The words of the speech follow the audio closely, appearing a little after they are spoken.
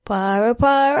Poirot,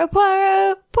 Poirot,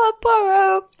 Poirot,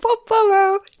 Poirot,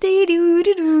 Poirot,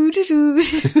 dee-doo-doo-doo-doo-doo.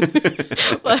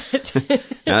 What?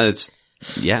 No,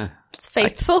 yeah. It's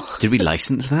faithful. Did we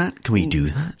license that? Can we do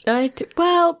that? I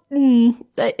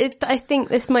think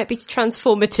this might be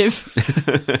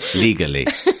transformative. Legally.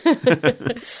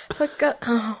 Forgot.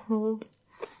 Oh.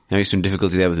 Having some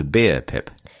difficulty there with the beer, Pip.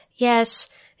 Yes,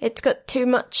 it's got too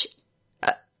much.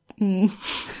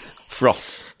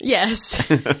 Froth. Yes.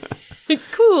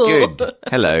 Cool. Good.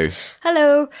 Hello.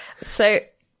 Hello. So,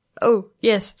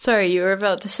 yes, sorry, you were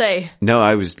about to say. No,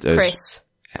 I was... Chris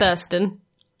Thurston.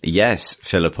 Yes,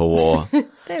 Philippa War.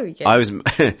 There we go. I wasn't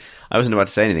about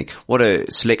to say anything. What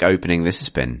a slick opening this has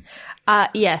been.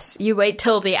 Yes, you wait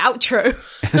till the outro.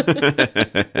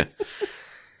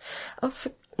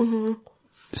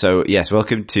 So, yes,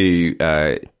 welcome to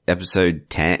episode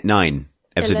 9.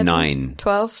 Episode 11, 9.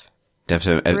 12.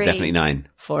 Definitely 9.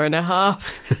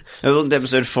 4.5. It wasn't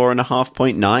episode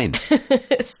 4.5.9.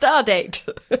 Stardate.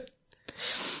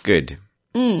 Good.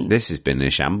 This has been a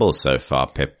shambles so far,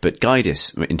 Pip, but guide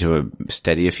us into a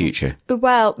steadier future.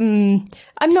 Well, I'm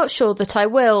not sure that I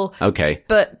will. Okay.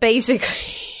 But basically,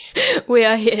 we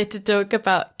are here to talk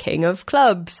about King of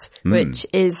Clubs, which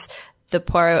is the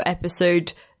Poirot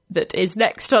episode that is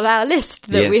next on our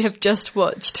list that we have just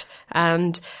watched.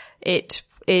 And it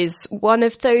is one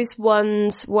of those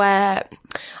ones where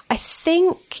I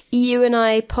think you and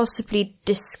I possibly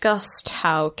discussed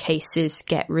how cases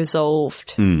get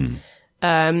resolved. So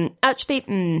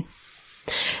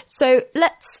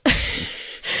let's...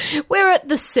 We're at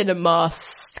the cinema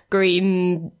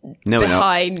screen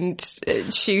behind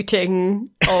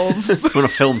shooting of... We're on a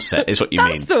film set, is what you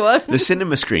mean. That's the one. The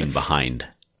cinema screen behind,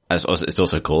 as it's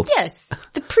also called. Yes,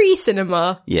 the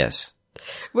pre-cinema. Yes.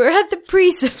 We're at the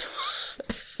pre-cinema.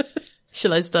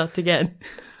 Shall I start again?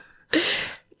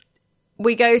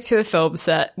 We go to a film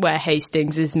set where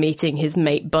Hastings is meeting his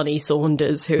mate Bunny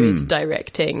Saunders, who is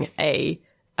directing a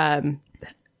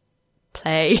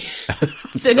play.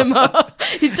 Cinema.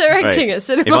 He's directing a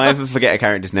cinema. If I ever forget a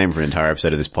character's name for an entire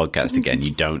episode of this podcast again,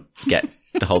 you don't get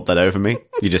to hold that over me.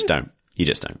 You just don't.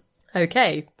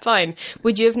 Okay, fine.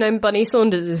 Would you have known Bunny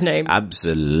Saunders' name?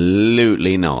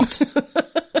 Absolutely not.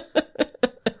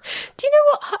 Do you know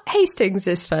what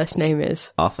Hastings' first name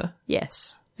is? Arthur?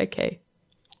 Yes. Okay.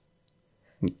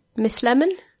 Miss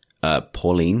Lemon?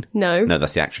 Pauline? No. No,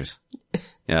 that's the actress.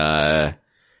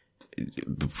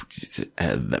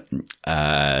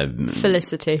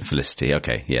 Felicity. Felicity,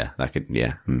 okay, yeah, that could,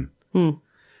 yeah.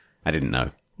 I didn't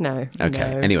know. No.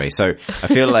 Okay. No. Anyway, so I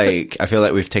feel like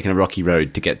we've taken a rocky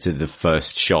road to get to the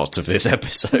first shot of this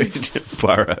episode,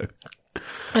 Poirot.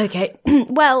 Okay.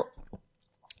 Well,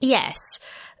 yes.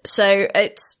 So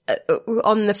it's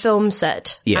on the film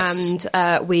set. Yes.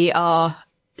 And we are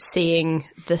seeing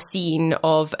the scene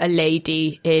of a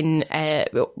lady in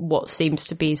what seems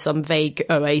to be some vague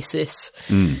oasis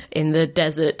in the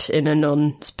desert in a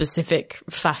non-specific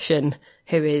fashion,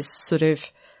 who is sort of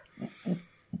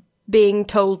being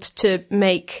told to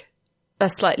make a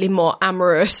slightly more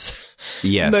amorous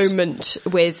moment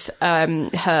with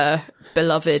her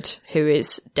beloved, who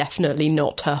is definitely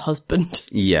not her husband.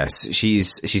 Yes,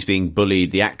 she's being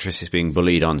bullied. The actress is being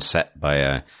bullied on set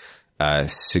by a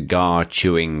cigar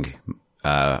chewing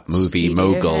movie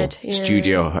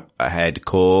studio head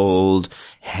called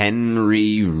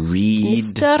Henry Reed.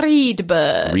 Mr.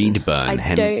 Reedburn. Reedburn.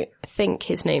 I don't think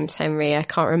his name's Henry. I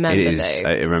can't remember. It is. Though.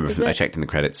 I remember. I checked in the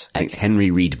credits. I think it's Henry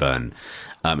Reedburn.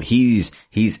 He's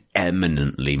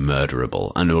eminently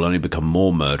murderable, and will only become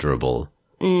more murderable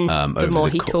the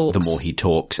more he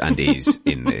talks and is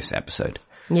in this episode.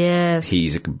 Yes,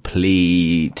 he's a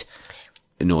complete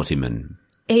naughty man.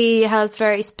 He has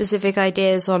very specific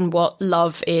ideas on what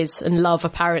love is, and love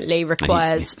apparently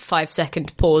requires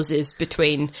 5-second pauses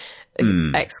between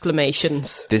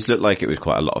exclamations. This looked like it was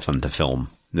quite a lot of fun to film.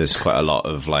 There's quite a lot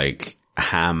of like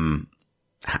ham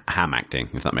acting,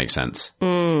 if that makes sense.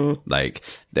 Like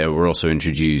they were also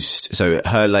introduced. So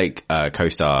her like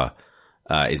co-star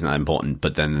isn't that important,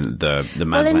 but then the man.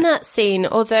 Well, in that scene,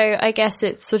 although I guess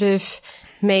it's sort of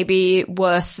maybe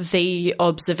worth the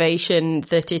observation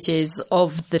that it is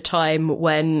of the time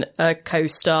when a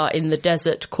co-star in the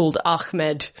desert called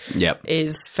Ahmed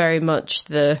is very much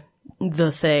the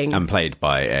thing. And played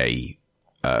by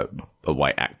a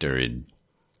white actor in...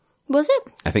 Was it?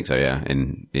 I think so, yeah,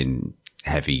 in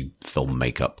heavy film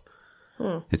makeup.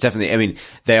 It's definitely, I mean,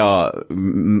 they are,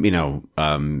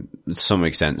 to some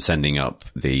extent sending up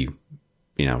the,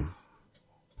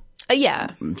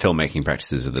 filmmaking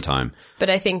practices of the time. But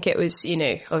I think it was,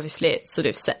 obviously it sort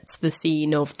of sets the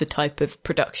scene of the type of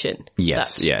production.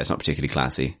 Yes, it's not particularly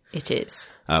classy. It is.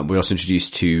 We're also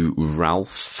introduced to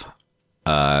Ralph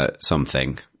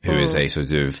something, who is a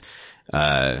sort of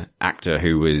actor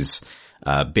who was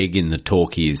big in the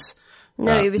talkies.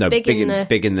 No, he was big in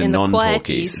the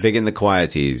non-talkies. Big in the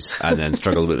quieties, and then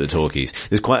struggled with the talkies.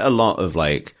 There's quite a lot of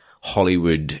like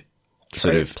Hollywood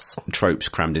sort of tropes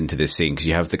crammed into this scene, because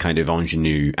you have the kind of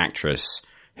ingenue actress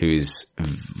who's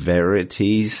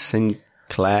Verity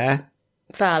Sinclair?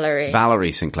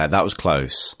 Valerie Sinclair. That was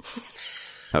close.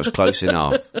 That was close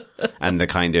enough. And the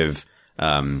kind of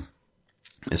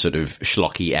a sort of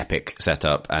schlocky epic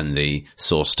setup, and the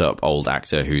sauced up old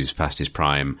actor who's past his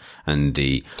prime, and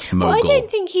the mogul. Well, I don't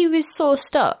think he was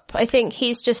sauced up. I think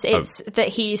he's just, that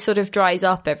he sort of dries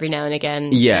up every now and again.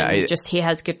 Yeah. And he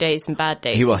has good days and bad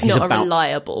days. He's not a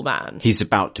reliable man. He's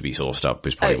about to be sauced up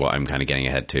is probably what I'm kind of getting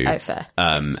ahead to. Oh, fair.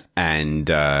 And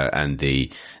the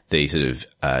sort of,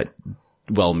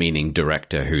 well-meaning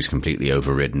director who's completely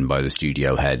overridden by the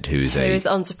studio head, who is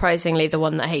unsurprisingly the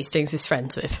one that Hastings is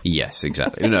friends with. Yes,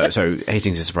 exactly. No, so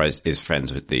Hastings is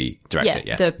friends with the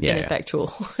director. The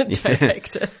ineffectual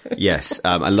director. Yes,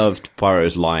 I loved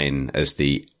Poirot's line as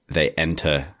they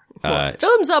enter.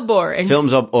 Films are boring.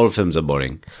 All films are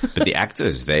boring, but the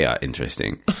actors, they are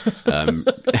interesting.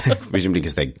 Presumably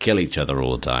because they kill each other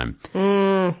all the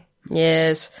time.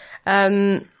 Yes.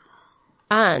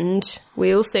 And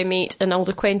we also meet an old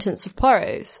acquaintance of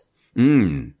Poirot's.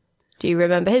 Do you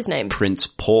remember his name? Prince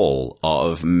Paul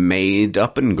of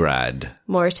Made-Uppengrad.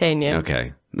 Mauritania.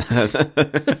 Okay.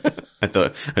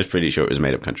 I was pretty sure it was a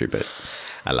made-up country, but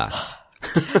alas.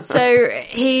 So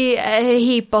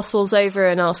he bustles over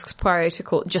and asks Poirot to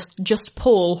call just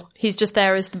Paul. He's just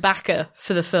there as the backer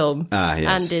for the film.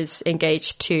 Yes. And is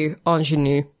engaged to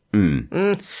Ingenue.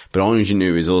 But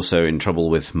Ingenue is also in trouble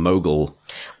with Mogul.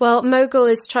 Well, Mogul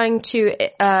is trying to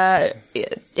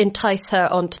entice her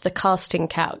onto the casting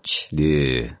couch.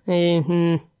 Yeah.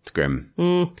 Mm-hmm. It's grim.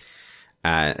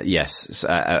 Yes.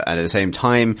 At the same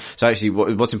time, so actually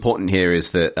what's important here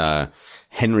is that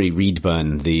Henry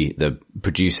Reedburn, the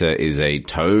producer, is a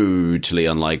totally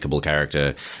unlikable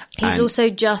character. He's also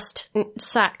just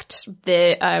sacked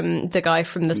the guy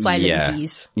from the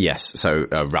Silent-Ds. Yes. So,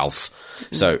 Ralph.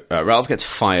 So, Ralph gets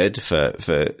fired for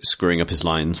screwing up his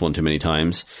lines one too many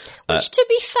times. Which, to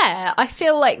be fair, I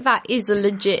feel like that is a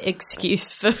legit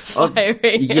excuse for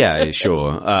firing. Yeah,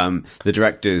 sure. The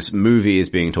director's movie is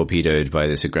being torpedoed by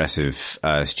this aggressive,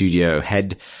 studio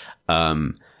head.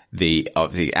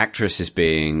 The actress is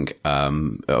being,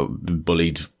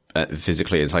 bullied,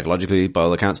 physically and psychologically by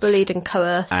all accounts. Bullied and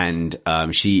coerced. And,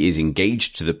 she is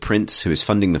engaged to the prince who is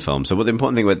funding the film. So what the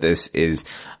important thing about this is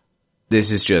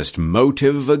just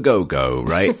motive a go-go,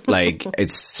 right? Like,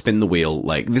 it's spin the wheel.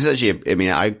 Like, this is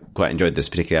actually, I quite enjoyed this,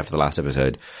 particularly after the last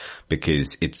episode,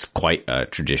 because it's quite a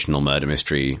traditional murder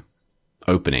mystery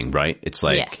opening, right? It's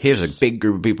like, Here's a big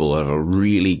group of people who have a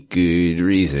really good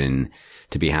reason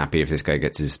to be happy if this guy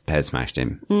gets his head smashed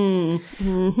in.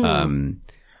 Mm-hmm.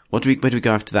 Where do we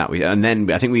go after that? And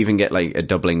then I think we even get like a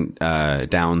doubling,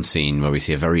 down scene where we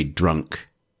see a very drunk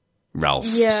Ralph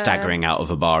staggering out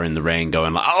of a bar in the rain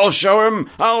going like, I'll show him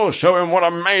what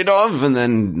I'm made of, and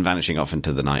then vanishing off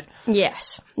into the night.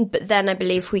 Yes. But then I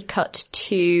believe we cut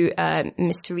to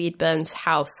Mr. Reedburn's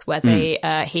house where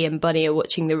he and Bunny are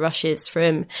watching the rushes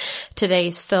from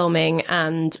today's filming,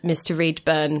 and Mr.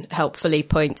 Reedburn helpfully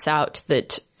points out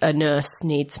that a nurse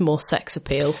needs more sex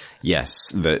appeal.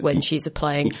 Yes. When she's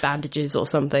applying bandages or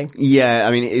something. Yeah,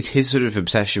 it's his sort of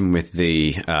obsession with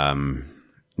the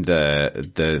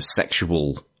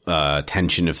sexual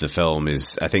tension of the film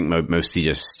is, I think, mostly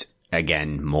just,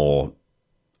 again, more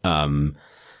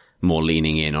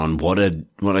leaning in on what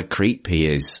a creep he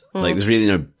is. Like, there's really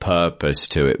no purpose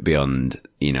to it beyond,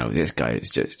 this guy is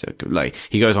just like,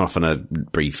 he goes off on a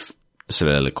brief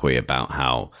soliloquy about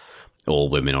how all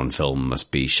women on film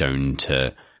must be shown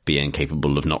to be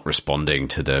incapable of not responding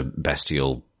to the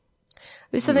bestial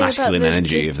masculine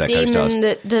energy of their co-stars.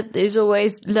 That is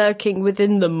always lurking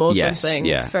within them or something.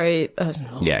 Yeah. It's very, I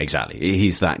don't know. Yeah, exactly.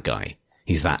 He's that guy.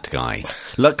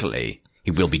 Luckily,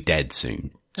 he will be dead soon.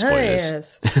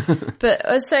 Spoilers. Oh, yes. But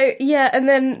and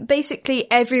then basically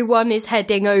everyone is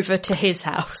heading over to his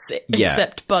house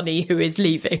except Bunny, who is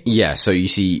leaving. Yeah, so you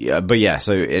see,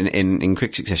 so in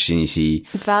quick succession you see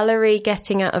Valerie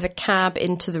getting out of a cab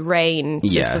into the rain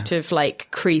to sort of like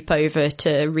creep over to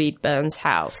Reedburn's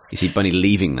house. You see Bunny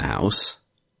leaving the house.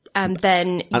 And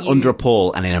then under a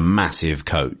pall and in a massive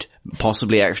coat.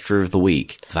 Possibly extra of the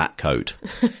week, that coat.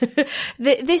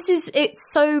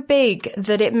 It's so big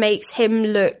that it makes him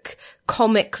look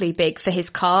comically big for his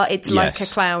car. It's like a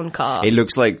clown car. It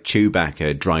looks like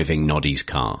Chewbacca driving Noddy's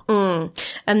car. And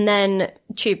then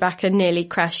Chewbacca nearly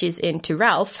crashes into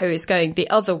Ralph, who is going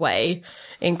the other way,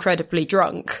 incredibly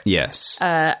drunk. Yes.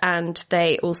 And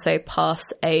they also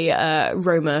pass a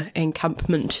Roma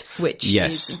encampment, which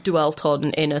is dwelt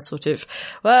on in a sort of,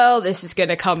 well, this is going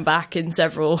to come back in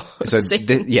several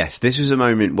scenes. This was a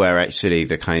moment where actually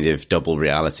the kind of double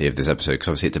reality of this episode, because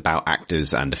obviously it's about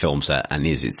actors and a film set and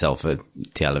is itself a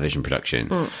television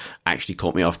production, actually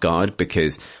caught me off guard,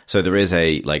 because so there is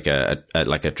a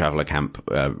traveler camp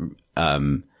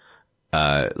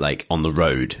like on the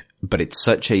road, but it's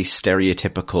such a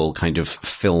stereotypical kind of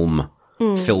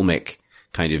filmic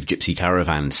kind of gypsy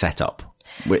caravan setup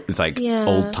with like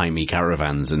old-timey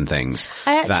caravans and things.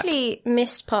 I actually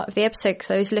missed part of the episode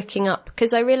because I was looking up,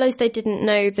 because I realised I didn't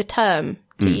know the term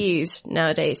to use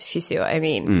nowadays, if you see what I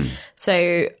mean.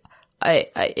 So I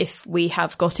if we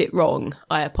have got it wrong,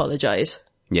 I apologise.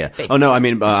 Yeah. Basically. Oh no, I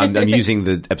mean, I'm using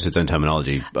the episode's own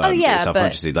terminology.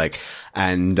 Self-consciously, what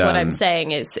I'm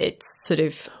saying is it's sort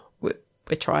of,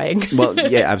 we're trying. Well,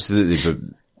 yeah, absolutely. But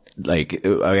like,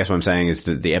 I guess what I'm saying is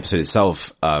that the episode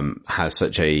itself, has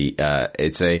such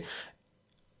it's a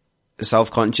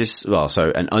self-conscious,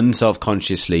 an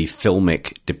unself-consciously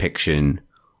filmic depiction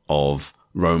of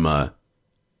Roma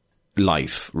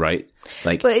life, right?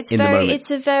 Like, but it's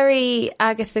a very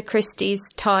Agatha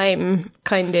Christie's time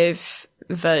kind of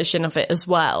version of it as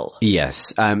well.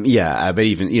 Yes. But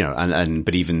even,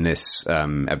 but even this,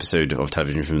 episode of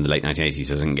television from the late 1980s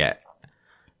doesn't get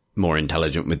more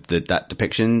intelligent with that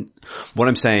depiction. What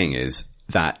I'm saying is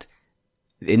that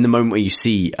in the moment where you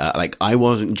see, I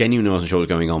genuinely wasn't sure what was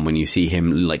going on when you see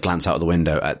him like glance out of the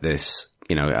window at this,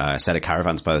 set of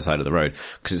caravans by the side of the road,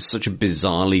 because it's such a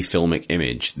bizarrely filmic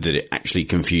image that it actually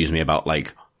confused me about,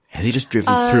 like, has he just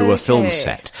driven through a film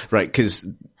set? Right. Because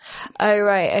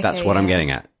that's what I'm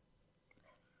getting at.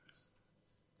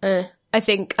 I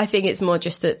think it's more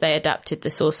just that they adapted the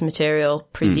source material,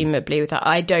 presumably, with that.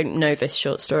 I don't know this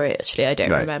short story, actually. I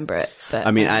don't remember it. But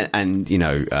I mean,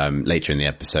 later in the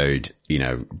episode,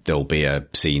 there'll be a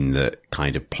scene that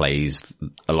kind of plays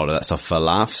a lot of that stuff for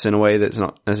laughs in a way that's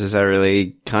not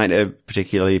necessarily kind of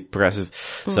particularly progressive.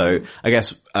 So I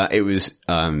guess, it was,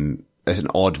 it's an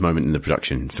odd moment in the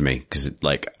production for me, because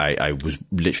I was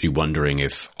literally wondering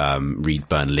if, Reed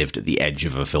Byrne lived at the edge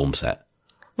of a film set.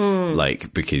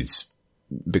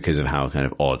 Because of how kind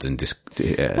of odd and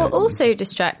also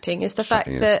distracting is the fact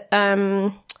that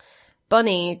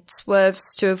Bunny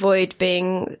swerves to avoid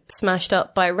being smashed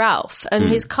up by Ralph, and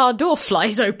his car door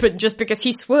flies open just because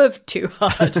he swerved too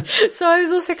hard. So I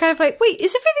was also kind of like, wait,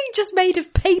 is everything just made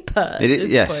of paper?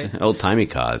 Yes, old-timey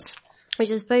cars.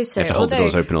 Which I suppose so. You have to hold the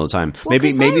doors open all the time. Well,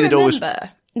 maybe the doors.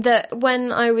 That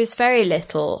when I was very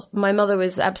little, my mother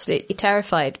was absolutely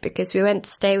terrified because we went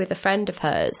to stay with a friend of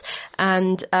hers,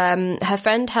 and her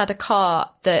friend had a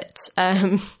car that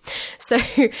so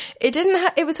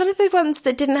it was one of the ones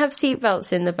that didn't have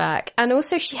seatbelts in the back, and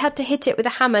also she had to hit it with a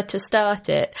hammer to start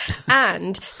it,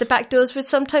 and the back doors would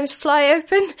sometimes fly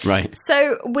open. Right.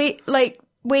 So we,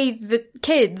 the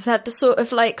kids, had to sort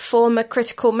of form a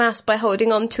critical mass by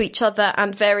holding on to each other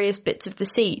and various bits of the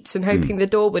seats and hoping the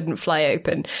door wouldn't fly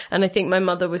open. And I think my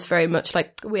mother was very much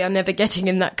like, we are never getting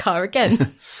in that car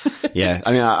again. Yeah.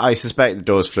 I mean, I suspect the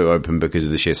doors flew open because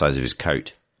of the sheer size of his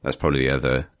coat. That's probably the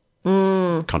other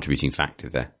contributing factor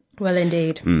there. Well,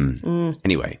 indeed.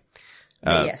 Anyway.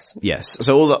 Yes. Yes.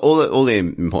 So all the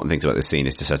important things about this scene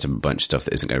is to set up a bunch of stuff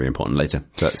that isn't going to be important later.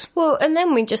 So well, and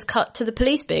then we just cut to the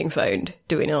police being phoned,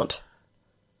 do we not?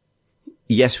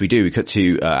 Yes, we do. We cut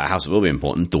to a house that will be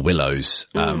important, the Willows,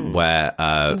 where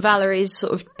Valerie's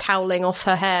sort of toweling off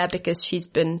her hair because she's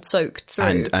been soaked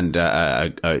through, and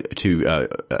two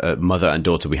mother and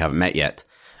daughter we haven't met yet.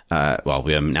 We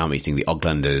are now meeting the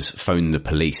Oglanders. Phone the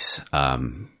police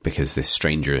because this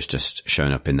stranger has just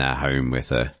shown up in their home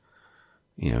with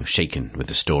shaken with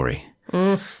the story.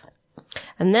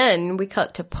 And then we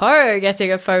cut to Poirot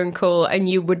getting a phone call, and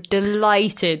you were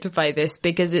delighted by this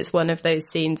because it's one of those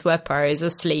scenes where Poirot's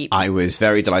asleep. I was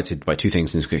very delighted by two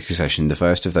things in quick succession. The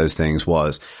first of those things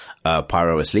was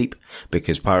Poirot asleep,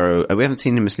 because Poirot, we haven't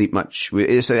seen him asleep much.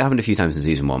 It happened a few times in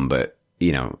season 1, but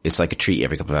it's like a treat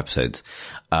every couple of episodes,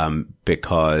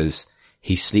 because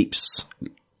he sleeps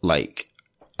like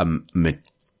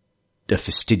a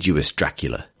fastidious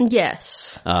Dracula.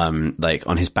 Yes.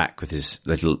 On his back with his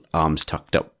little arms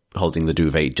tucked up, holding the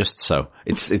duvet just so.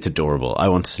 It's adorable. I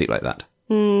want to sleep like that.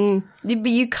 But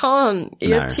you can't.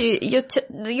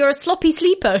 You're a sloppy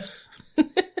sleeper.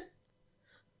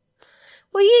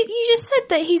 Well, you just said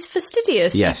that he's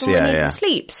fastidious Yes, even when he's yeah.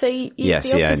 asleep. So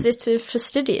Yes, the opposite of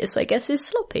fastidious, I guess, is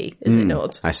sloppy, is it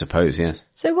not? I suppose, yes.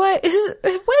 So where's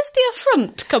the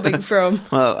affront coming from?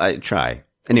 Well, I try.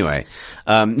 Anyway,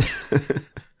 You'd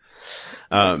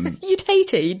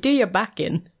hate it. You'd do your back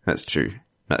in. that's true.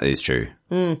 That is true.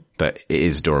 But it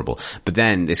is adorable. But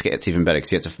then this gets even better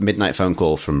because he gets a midnight phone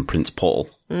call from Prince Paul,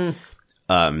 who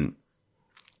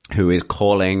is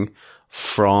calling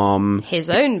from His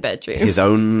own bedroom. his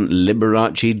own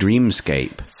Liberace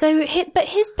dreamscape. So, but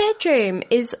his bedroom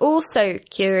is also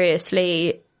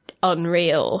curiously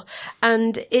unreal.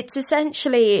 And it's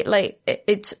essentially like,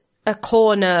 it's a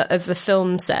corner of a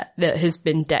film set that has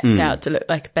been decked out to look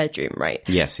like a bedroom, right?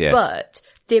 Yes, yeah. But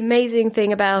the amazing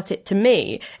thing about it to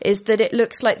me is that it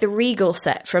looks like the Regal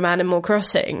set from Animal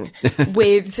Crossing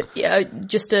with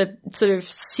just a sort of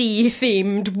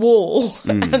sea-themed wall.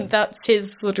 And that's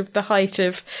his sort of the height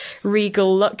of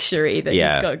Regal luxury that he's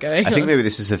got going on. I think maybe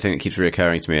this is the thing that keeps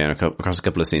reoccurring to me across a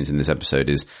couple of scenes in this episode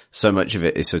is so much of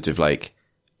it is sort of like,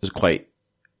 it's quite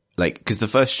like, because the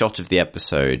first shot of the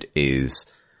episode is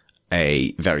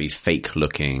a very fake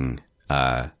looking,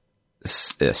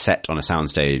 set on a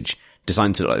soundstage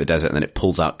designed to look like the desert, and then it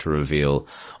pulls out to reveal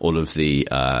all of the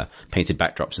painted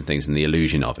backdrops and things and the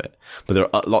illusion of it. But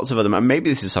there are lots of other, maybe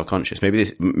this is subconscious, maybe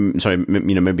this,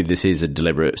 maybe this is a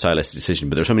deliberate stylistic decision,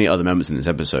 but there are so many other moments in this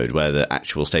episode where the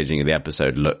actual staging of the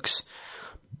episode looks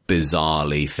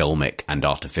bizarrely filmic and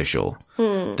artificial.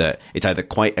 That it's either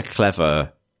quite a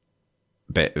clever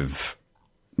bit of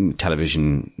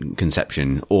television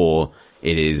conception, or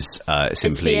it is simply...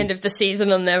 It's the end of the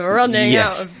season and they're running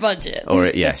out of budget. Or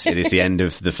it is the end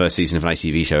of the first season of an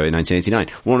ITV show in 1989.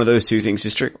 One of those two things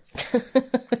is true.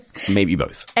 Maybe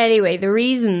both. Anyway, the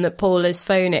reason that Paul is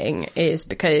phoning is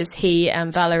because he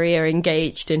and Valerie are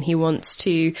engaged and he wants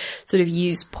to sort of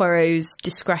use Poirot's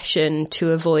discretion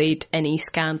to avoid any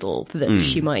scandal that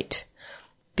she might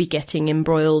be getting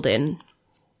embroiled in.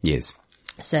 Yes.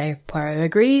 So Poirot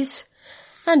agrees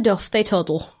and off they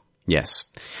toddle. Yes.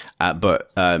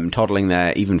 But toddling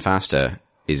there even faster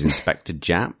is Inspector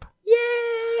Japp.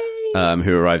 Yay!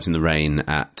 Who arrives in the rain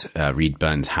at Reed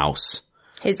Burns' house.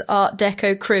 His Art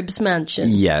Deco Cribs mansion.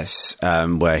 Yes,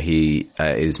 where he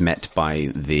is met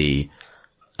by the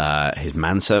his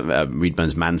manservant, Reed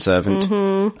Burns' manservant,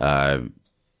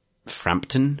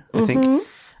 Frampton, I think,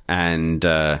 and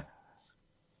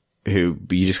who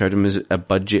you described him as a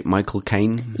budget Michael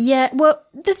Caine. Yeah, well,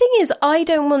 the thing is, I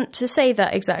don't want to say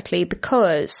that exactly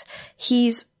because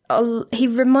he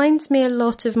reminds me a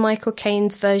lot of Michael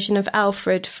Caine's version of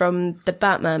Alfred from the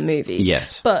Batman movies.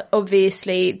 Yes. But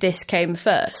obviously this came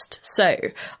first. So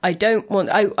I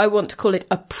want to call it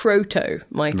a proto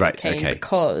Michael Caine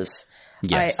because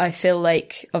I feel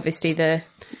like obviously the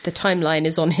timeline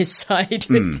is on his side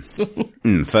with this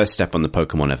one. First step on the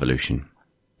Pokemon evolution.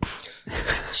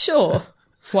 Sure.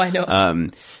 Why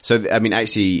not? So, I mean,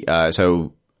 actually,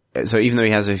 so even though he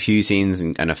has a few scenes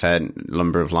and a fair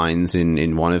number of lines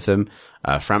in one of them,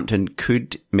 Frampton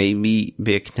could maybe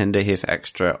be a contender here for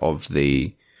extra of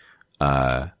the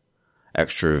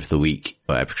week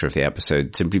or extra of the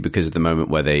episode, simply because of the moment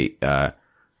where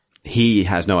he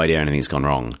has no idea anything's gone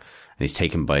wrong and he's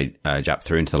taken by Japp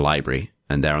through into the library,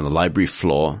 and there on the library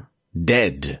floor,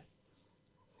 dead.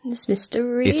 It's Mr.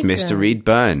 Reedburn. It's Mr.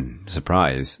 Reedburn.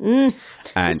 Surprise. And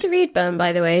Mr. Reedburn,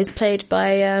 by the way, is played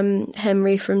by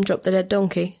Henry from Drop the Dead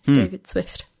Donkey, David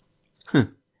Swift. Huh.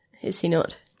 Is he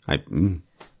not? I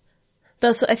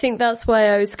think that's why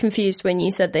I was confused when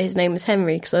you said that his name was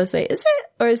Henry, because I was like, is it?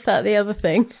 Or is that the other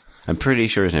thing? I'm pretty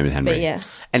sure his name is Henry. But yeah.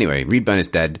 Anyway, Reedburn is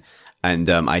dead. And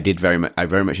I very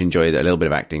much enjoyed a little bit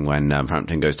of acting when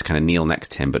Frampton goes to kind of kneel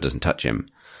next to him but doesn't touch him.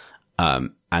 And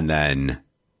then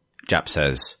Japp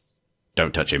says,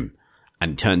 "Don't touch him,"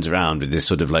 and turns around with this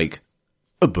sort of like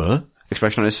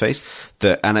expression on his face.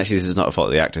 And actually, this is not a fault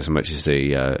of the actor so much as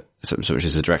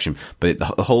the direction. But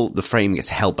the frame gets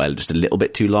held by just a little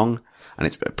bit too long, and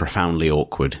it's profoundly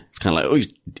awkward. It's kind of like,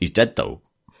 he's dead though.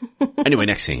 Anyway,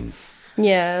 next scene.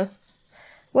 Yeah.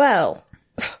 Well,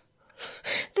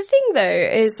 the thing though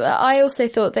is that I also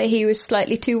thought that he was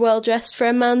slightly too well dressed for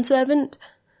a manservant.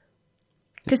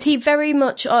 Because he very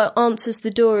much answers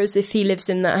the door as if he lives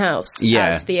in that house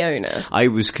as the owner. I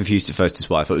was confused at first as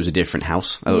well. I thought it was a different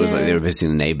house. I thought it was like they were visiting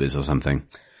the neighbours or something.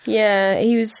 Yeah,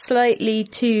 he was slightly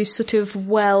too sort of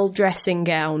well dressing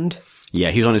gowned.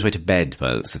 Yeah, he was on his way to bed by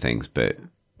the looks of things, but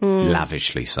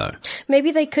lavishly so.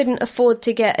 Maybe they couldn't afford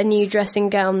to get a new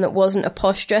dressing gown that wasn't a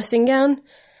posh dressing gown.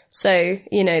 So,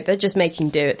 they're just making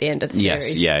do at the end of the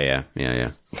series. Yes,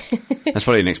 yeah. That's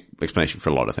probably an explanation for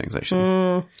a lot of things,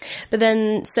 actually. But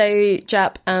then, so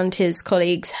Jap and his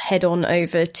colleagues head on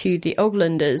over to the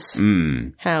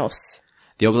Oglanders' house.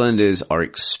 The Oglanders are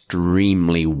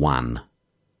extremely wan.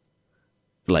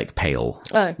 Like, pale.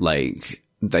 Oh. Like,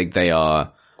 they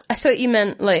are... I thought you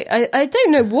meant, like, I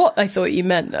don't know what I thought you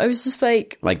meant. I was just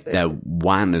like... Like, they're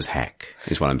wan as heck,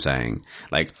 is what I'm saying.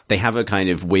 Like, they have a kind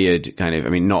of weird kind of, I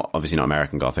mean, obviously not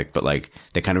American Gothic, but like,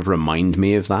 they kind of remind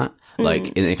me of that.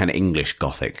 Like, in a kind of English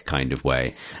Gothic kind of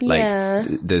way. Like,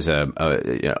 there's a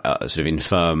sort of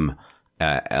infirm,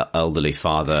 elderly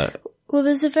father. Well,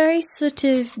 there's a very sort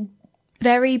of,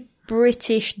 very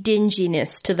British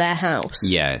dinginess to their house.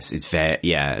 Yes, it's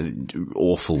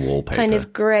awful wallpaper. Kind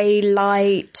of grey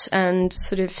light and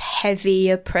sort of heavy,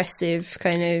 oppressive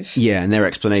kind of... Yeah, and their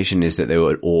explanation is that they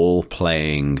were all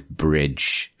playing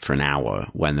bridge for an hour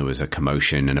when there was a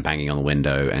commotion and a banging on the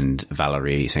window, and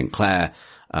Valerie St. Clair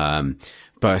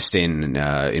burst in,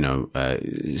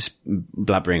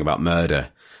 blabbering about murder.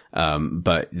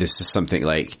 But this is something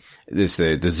like, there's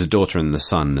the daughter and the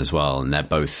son as well, and they're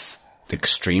both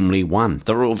extremely wan.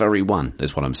 They're all very wan,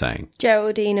 is what I'm saying.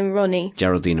 Geraldine and Ronnie.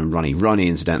 Ronnie,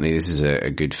 incidentally, this is a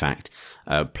good fact,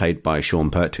 played by Sean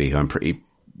Pertwee, who I'm pretty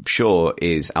sure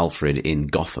is Alfred in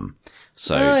Gotham.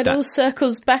 So it all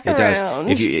circles back around.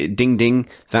 Does. If you, ding ding,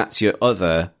 that's your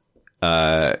other,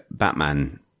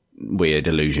 Batman weird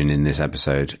illusion in this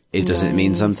episode. It doesn't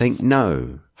mean something?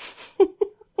 No.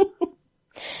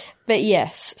 But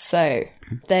yes, so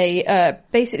they,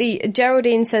 basically,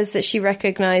 Geraldine says that she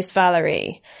recognised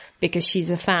Valerie because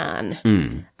she's a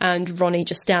fan. And Ronnie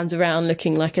just stands around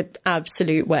looking like an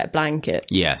absolute wet blanket.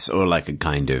 Yes, or like a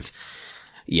kind of,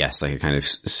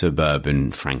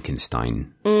 suburban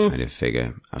Frankenstein kind of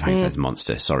figure. Frankenstein's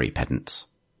monster. Sorry, pedants.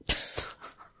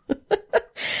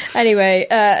 Anyway,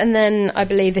 and then I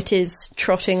believe it is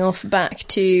trotting off back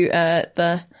to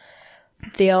the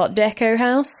Art Deco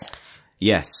house.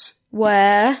 Yes.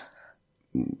 Where?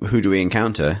 Who do we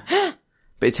encounter?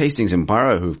 But it's Hastings and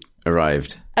Poirot who've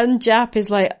arrived. And Jap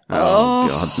is like, oh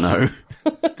God, no.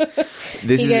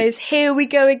 He goes, here we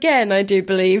go again, I do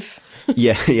believe.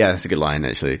 yeah, that's a good line,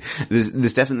 actually.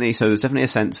 There's definitely a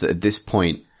sense that at this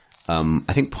point, I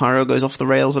think Poirot goes off the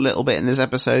rails a little bit in this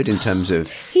episode in terms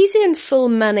of... He's in full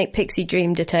manic pixie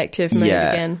dream detective mode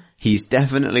again. He's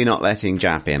definitely not letting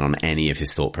Jap in on any of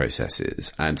his thought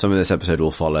processes. And some of this episode will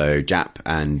follow Jap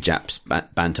and Jap's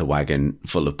banter wagon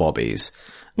full of bobbies,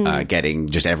 getting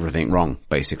just everything wrong,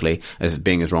 basically, as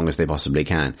being as wrong as they possibly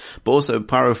can. But also,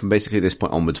 Poirot from basically this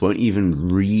point onwards won't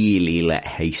even really let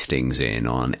Hastings in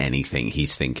on anything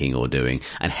he's thinking or doing.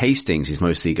 And Hastings is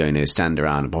mostly going to stand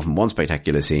around, apart from one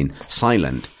spectacular scene,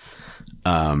 silent.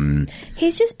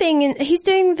 He's just he's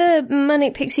doing the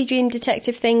manic pixie dream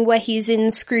detective thing where he's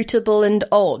inscrutable and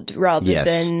odd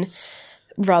rather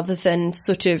than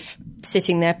sort of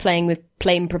sitting there playing with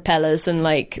plane propellers and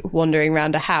like wandering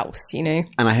around a house, And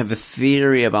I have a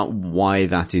theory about why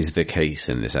that is the case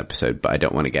in this episode, but I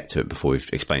don't want to get to it before we've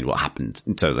explained what happened.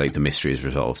 So like the mystery is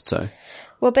resolved. So,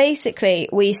 well, basically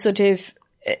we sort of,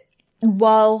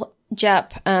 while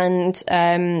Jap and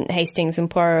Hastings and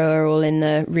Poirot are all in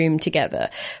the room together,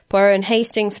 Poirot and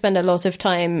Hastings spend a lot of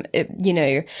time,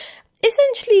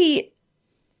 essentially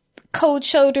cold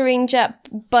shouldering Jap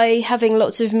by having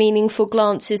lots of meaningful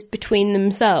glances between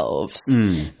themselves.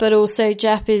 But also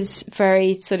Jap is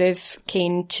very sort of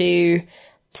keen to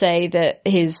say that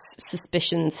his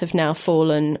suspicions have now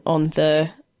fallen on the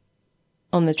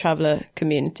traveller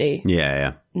community.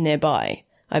 Yeah. Nearby,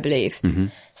 I believe.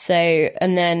 So,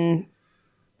 and then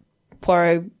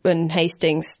Poirot and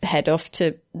Hastings head off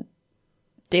to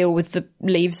deal with the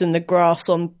leaves and the grass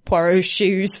on Poirot's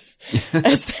shoes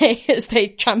as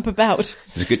they tramp about.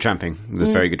 There's good tramping.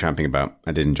 There's very good tramping about.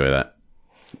 I did enjoy that.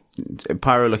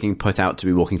 Poirot looking put out to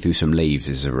be walking through some leaves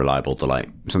is a reliable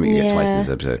delight. Something you get twice in this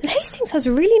episode. And Hastings has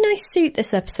a really nice suit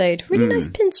this episode. Really nice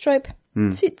pinstripe.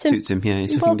 Suits him. Yeah,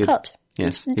 he's well looking cut. Good.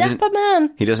 Yes. Dapper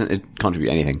man. He doesn't contribute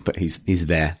anything, but he's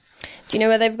there. Do you know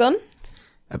where they've gone?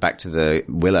 Back to the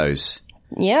Willows.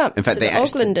 Yeah, in fact, to the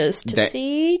Oglanders to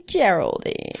see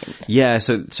Geraldine. Yeah,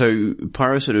 so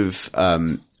Poirot sort of,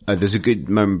 there's a good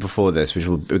moment before this which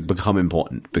will become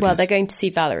important. Because, well, they're going to see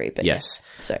Valerie, but yes.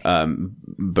 Yeah. Sorry.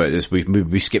 But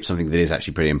we skip something that is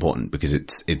actually pretty important because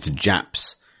it's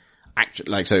Jap's.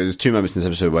 Actually, so there's two moments in this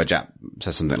episode where Jap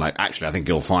says something like, actually, I think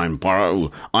you'll find,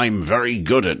 Poirot, I'm very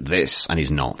good at this, and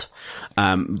he's not. The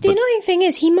annoying thing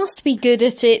is he must be good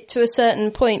at it to a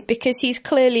certain point because he's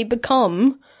clearly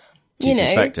become, Chief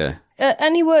Inspector.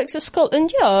 and he works at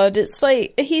Scotland Yard. It's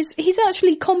like, he's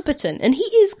actually competent, and he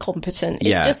is competent.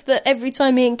 It's just that every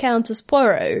time he encounters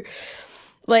Poirot,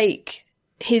 like,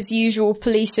 his usual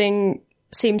policing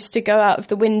seems to go out of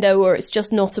the window, or it's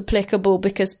just not applicable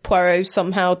because Poirot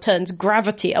somehow turns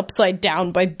gravity upside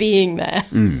down by being there.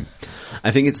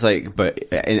 I think it's like,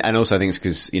 and also I think it's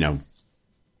because, you know,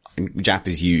 Japp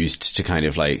is used to kind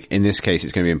of like, in this case,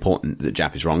 it's going to be important that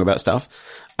Japp is wrong about stuff.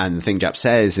 And the thing Japp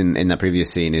says in that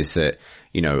previous scene is that,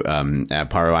 you know,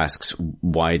 Poirot asks,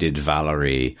 why did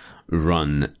Valerie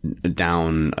run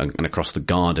down and across the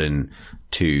garden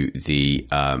to the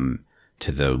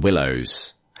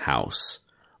Willows house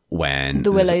when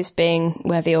the Willows being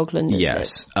where the Oglanders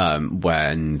yes,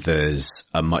 when there's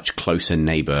a much closer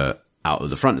neighbor out of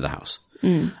the front of the house.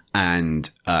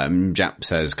 And Japp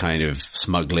says kind of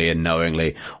smugly and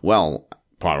knowingly, well,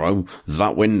 Poirot,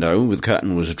 that window with the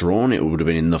curtain was drawn, it would have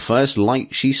been in the first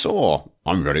light she saw.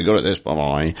 I'm very good at this,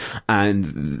 bye-bye. And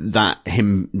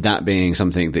that being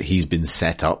something that he's been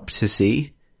set up to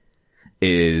see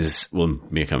will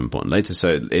become important later.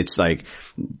 So it's like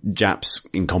Japp's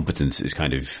incompetence is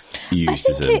kind of used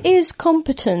as it is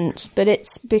competence, but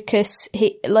it's because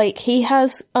he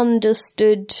has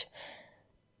understood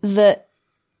that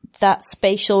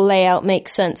spatial layout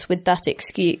makes sense with that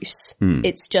excuse.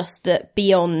 It's just that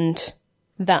beyond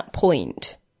that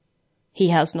point, he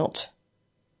has not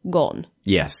gone.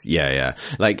 Yes, yeah.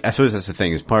 Like, I suppose that's the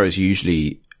thing, is Poirot's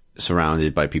usually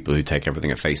surrounded by people who take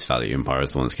everything at face value, and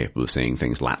Poirot's the one's capable of seeing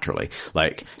things laterally.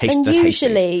 Like, and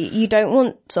usually you don't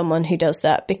want someone who does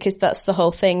that, because that's the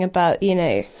whole thing about, you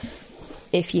know,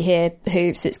 if you hear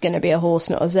hooves, it's going to be a horse,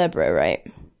 not a zebra, right?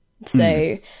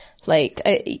 So, like,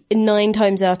 9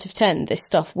 times out of 10, this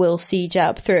stuff will see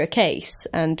Japp through a case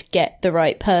and get the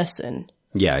right person.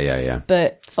 Yeah.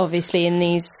 But obviously in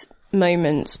these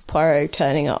moments, Poirot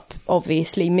turning up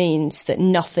obviously means that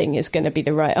nothing is going to be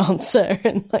the right answer,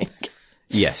 and like,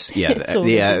 yes, yeah, it's all a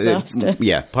disaster.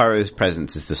 Poirot's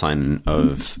presence is the sign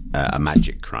of a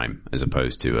magic crime as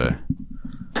opposed to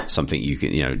something you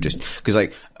can, you know, just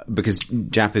because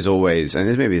Japp is always, and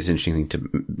this maybe is an interesting thing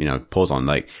to, you know, pause on,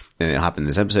 like, and it happened in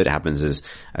this episode, it happens as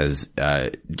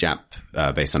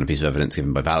Japp, based on a piece of evidence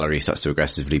given by Valerie, starts to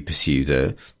aggressively pursue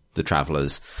the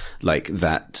travelers, like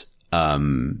that,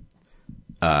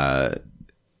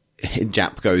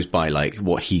 Japp goes by like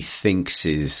what he thinks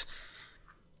is,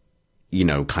 you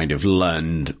know, kind of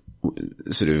learned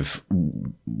sort of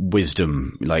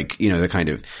wisdom, like, you know, the kind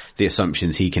of the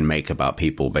assumptions he can make about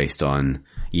people based on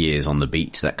years on the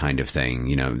beat, that kind of thing.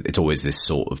 You know, it's always this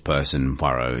sort of person.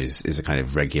 Poirot is a kind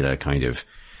of regular kind of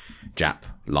Japp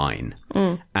line.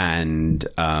 And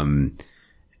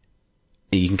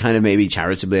you can kind of maybe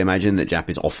charitably imagine that Japp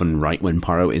is often right when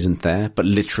Poirot isn't there, but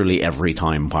literally every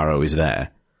time Poirot is there,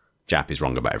 Japp is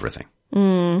wrong about everything.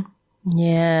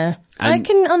 Yeah. I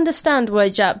can understand why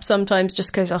Japp sometimes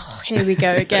just goes, oh, here we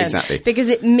go again. Exactly. Because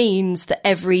it means that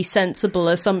every sensible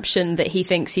assumption that he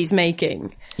thinks he's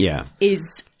making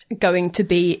is going to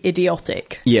be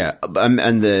idiotic. Yeah.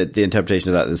 And the interpretation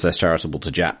of that is less charitable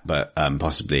to Japp, but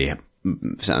possibly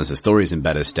stands the stories in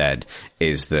better stead,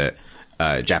 is that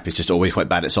Japp is just always quite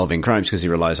bad at solving crimes because he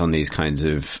relies on these kinds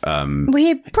of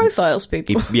he profiles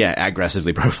people.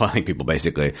 Aggressively profiling people,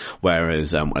 basically.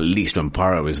 Whereas at least when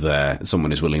Poirot is there,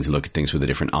 someone is willing to look at things with a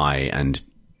different eye, and,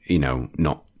 you know,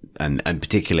 not and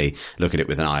particularly look at it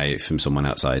with an eye from someone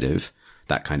outside of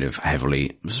that kind of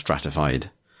heavily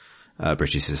stratified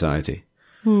British society.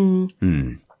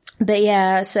 But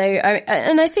yeah, so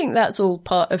I think that's all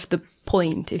part of the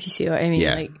point, if you see what I mean.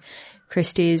 Like,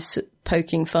 Christie's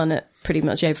poking fun at pretty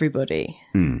much everybody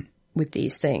with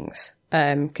these things,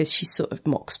 because she sort of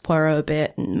mocks Poirot a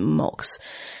bit and mocks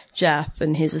Japp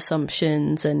and his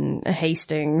assumptions, and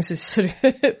Hastings is sort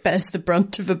of bears the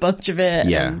brunt of a bunch of it.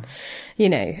 And, you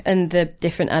know, and the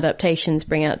different adaptations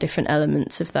bring out different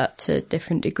elements of that to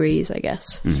different degrees, I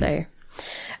guess. So,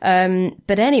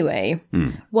 but anyway,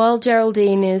 while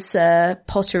Geraldine is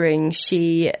pottering,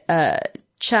 she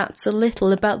chats a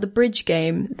little about the bridge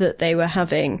game that they were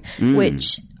having,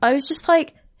 which I was just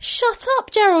like, shut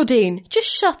up, Geraldine, just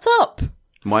shut up.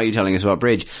 Why are you telling us about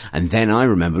bridge? And then I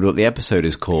remembered what the episode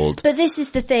is called. But this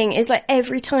is the thing, is like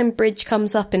every time bridge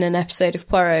comes up in an episode of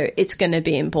Poirot, it's going to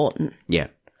be important. Yeah.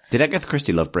 Did Agatha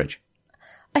Christie love bridge?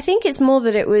 I think it's more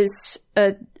that it was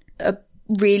a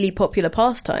really popular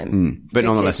pastime. But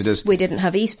nonetheless, it is. We didn't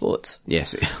have esports.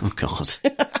 Yes. Oh, God.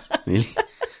 Really?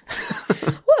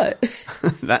 What?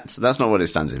 That's not what it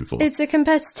stands in for. It's a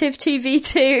competitive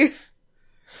 2v2.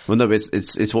 Well, no, it's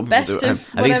what people Best do. I of think it's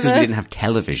because whatever. we didn't have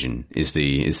television. Is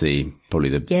the probably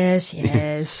the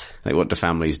Yes. like what do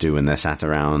families do when they're sat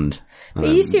around? But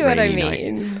you see what I rainy night?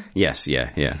 mean. Yes.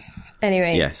 Yeah.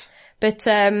 Anyway. Yes. But,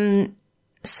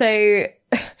 so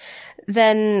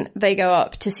then they go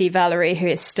up to see Valerie, who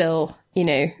is still,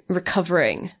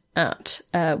 recovering at,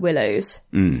 Willow's.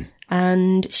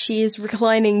 And she is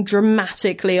reclining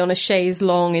dramatically on a chaise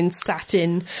longue in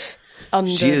satin under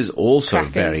She is also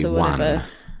crackers very or wan. whatever.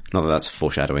 Not that that's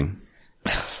foreshadowing.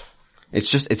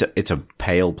 It's a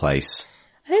pale place.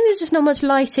 I think there's just not much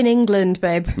light in England,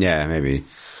 babe. Yeah, maybe.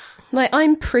 Like,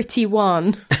 I'm pretty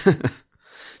wan.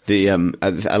 I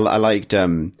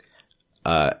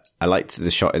liked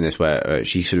the shot in this where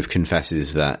she sort of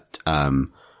confesses that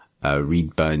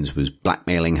Reed Burns was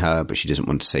blackmailing her, but she doesn't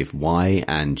want to say why,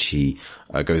 and she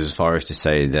goes as far as to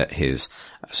say that his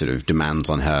sort of demands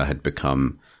on her had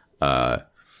become,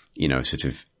 sort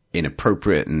of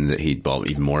inappropriate, and that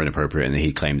even more inappropriate, and that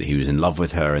he claimed that he was in love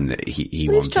with her, and that he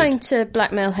was wanted... trying to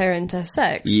blackmail her into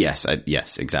sex. Yes,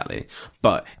 yes, exactly.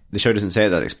 But the show doesn't say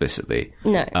that explicitly.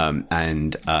 No.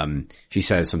 She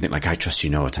says something like, "I trust you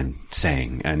know what I'm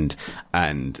saying," and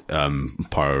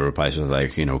Poirot replies with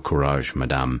like, "Courage,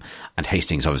 madame." And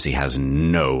Hastings obviously has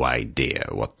no idea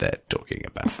what they're talking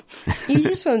about. You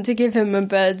just want to give him a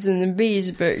Birds and the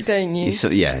Bees book, don't you? So,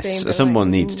 yes,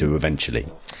 someone needs to eventually.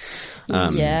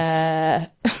 Yeah.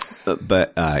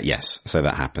 But yes, so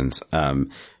that happens.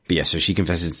 But yeah, so she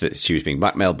confesses that she was being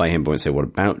blackmailed by him, but won't say what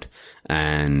about.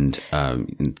 And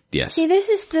yes. See, this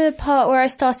is the part where I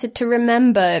started to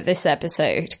remember this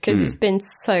episode, because it's been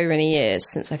so many years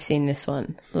since I've seen this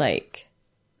one. Like,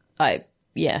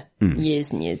 years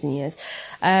and years and years.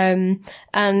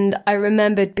 And I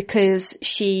remembered because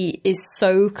she is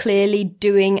so clearly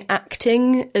doing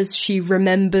acting as she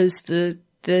remembers the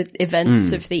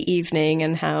events of the evening,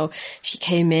 and how she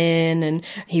came in and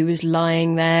he was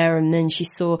lying there, and then she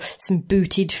saw some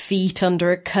booted feet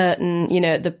under a curtain,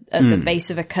 at the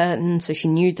base of a curtain. So she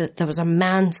knew that there was a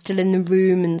man still in the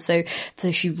room. And so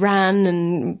she ran,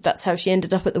 and that's how she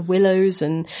ended up at the Willows,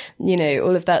 and,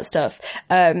 all of that stuff.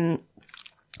 And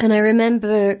I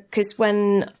remember, cause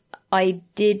when I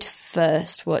did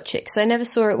first watch it, cause I never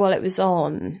saw it while it was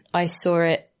on, I saw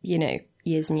it,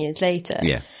 years and years later.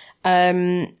 Yeah.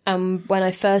 And when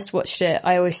I first watched it,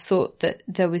 I always thought that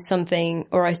there was something,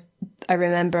 or I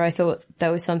remember I thought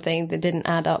there was something that didn't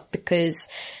add up, because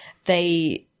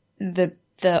the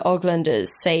Oglanders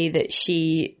say that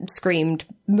she screamed,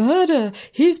 "Murder!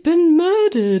 He's been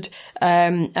murdered!"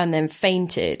 And then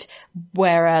fainted.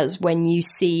 Whereas when you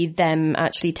see them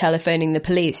actually telephoning the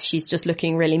police, she's just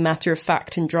looking really matter of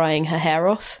fact and drying her hair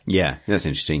off. Yeah, that's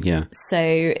interesting, yeah. So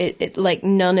it like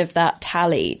none of that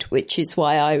tallied, which is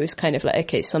why I was kind of like,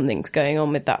 okay, something's going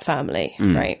on with that family,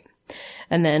 right?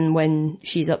 And then when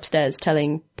she's upstairs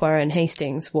telling Poirot and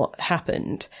Hastings what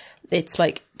happened, it's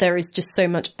like there is just so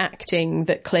much acting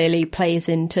that clearly plays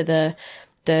into the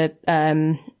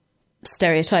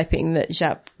stereotyping that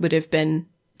Japp would have been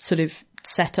sort of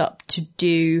set up to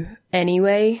do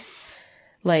anyway.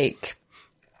 Like,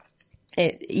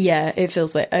 it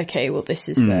feels like, okay, well, this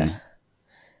is the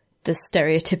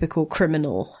stereotypical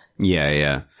criminal.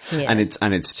 Yeah. And it's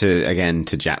to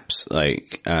Japp's,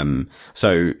 like,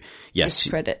 so yes,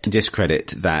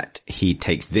 discredit that he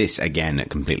takes this again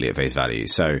completely at face value.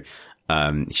 So,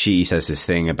 she says this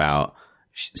thing about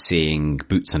seeing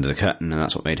boots under the curtain, and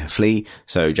that's what made her flee.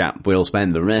 So Japp will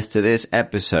spend the rest of this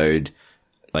episode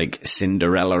like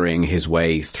Cinderella-ing his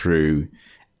way through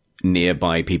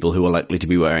nearby people who are likely to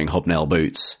be wearing hobnail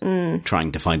boots,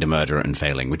 trying to find a murderer and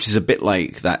failing, which is a bit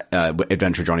like that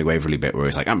Adventure of Johnny Waverly bit where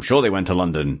he's like, "I'm sure they went to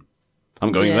London.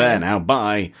 I'm going there now.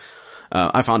 Bye.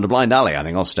 I found a blind alley. I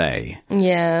think I'll stay."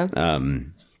 Yeah.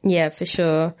 Yeah, for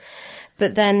sure.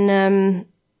 But then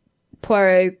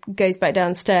Poirot goes back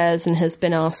downstairs and has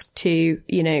been asked to,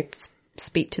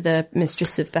 speak to the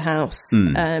mistress of the house.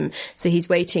 So he's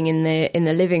waiting in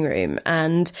the living room,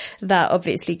 and that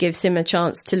obviously gives him a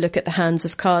chance to look at the hands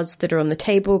of cards that are on the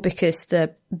table, because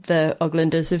the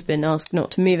Oglanders have been asked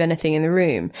not to move anything in the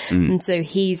room. And so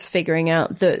he's figuring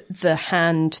out that the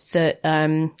hand that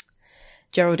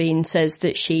Geraldine says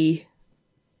that she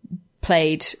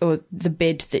played, or the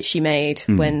bid that she made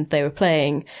when they were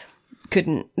playing,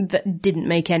 didn't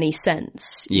make any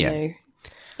sense, you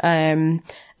know.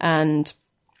 And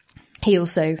he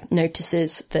also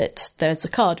notices that there's a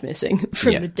card missing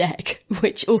from the deck,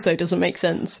 which also doesn't make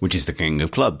sense. Which is the King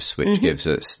of Clubs, which gives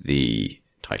us the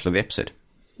title of the episode.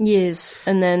 Yes,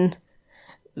 and then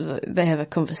they have a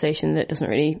conversation that doesn't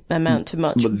really amount to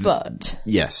much, but...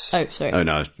 Yes. Oh, sorry. Oh,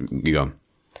 no, you go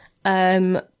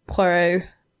on. Poirot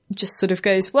just sort of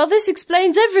goes, well, this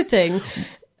explains everything,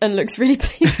 and looks really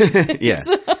pleased. Yeah.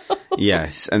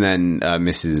 Yes. And then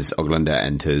Mrs. Oglander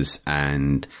enters,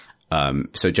 and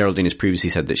so Geraldine has previously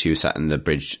said that she was sat in the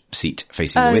bridge seat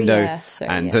facing the window. Yeah. Sorry,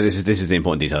 and yes. so this is the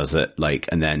important details that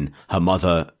and then her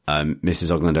mother,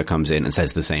 Mrs. Oglander, comes in and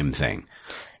says the same thing.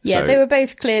 Yeah, So- they were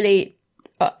both clearly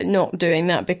not doing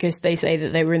that because they say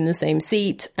that they were in the same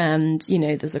seat, and, you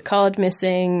know, there's a card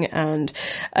missing, and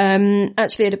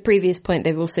actually at a previous point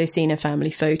they've also seen a family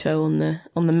photo on the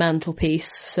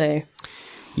mantelpiece, so...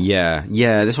 Yeah,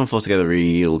 this one falls together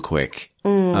real quick.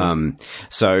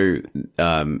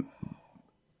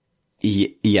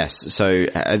 Yes, so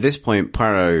at this point,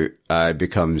 Poirot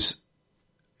becomes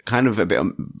kind of a bit,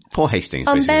 poor Hastings,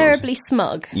 basically. Unbearably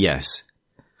smug. Yes.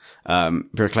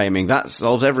 Proclaiming that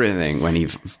solves everything when he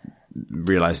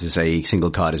realizes a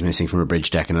single card is missing from a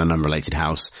bridge deck in an unrelated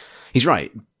house. He's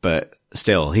right, but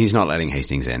still, he's not letting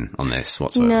Hastings in on this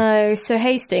whatsoever. No, so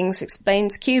Hastings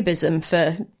explains cubism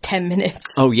for 10 minutes.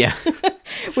 Oh, yeah.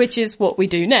 Which is what we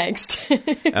do next.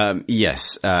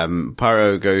 Yes.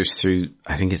 Poirot goes through,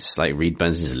 I think it's like Reed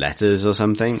Burns' letters or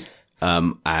something,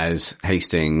 as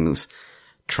Hastings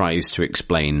tries to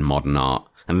explain modern art.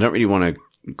 And I don't really want to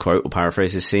quote or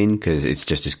paraphrase this scene because it's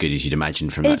just as good as you'd imagine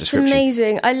from that description. It's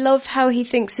amazing. I love how he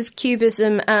thinks of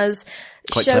cubism as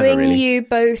Quite showing clever, really. you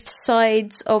both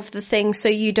sides of the thing so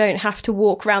you don't have to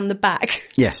walk round the back.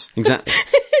 Yes, exactly.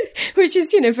 Which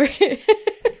is, you know, very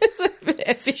it's a bit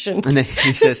efficient. And then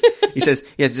he says,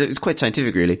 yes, it's quite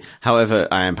scientific, really. However,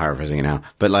 I am paraphrasing it now,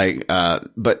 but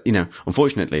but you know,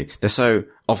 unfortunately, they're so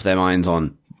off their minds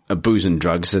on booze and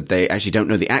drugs that they actually don't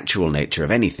know the actual nature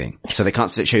of anything. So they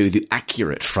can't show you the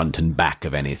accurate front and back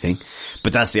of anything.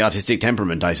 But that's the artistic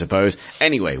temperament, I suppose.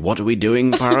 Anyway, what are we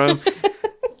doing, Poirot?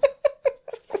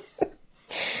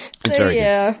 It's very good.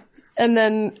 Yeah. And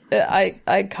then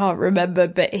I can't remember,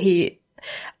 but I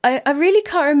really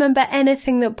can't remember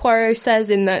anything that Poirot says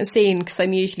in that scene because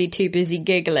I'm usually too busy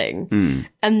giggling.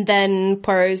 And then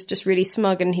Poirot's just really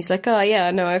smug and he's like, oh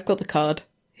yeah, no, I've got the card.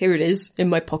 Here it is in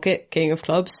my pocket, King of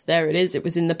Clubs. There it is. It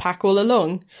was in the pack all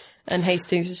along. And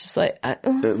Hastings is just like, At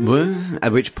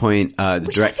which point, the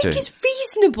director... I think is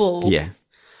reasonable. Yeah. At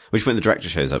which point the director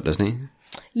shows up, doesn't he?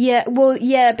 Yeah, well,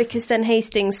 yeah, because then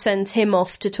Hastings sends him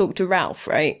off to talk to Ralph,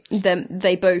 right? Then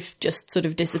they both just sort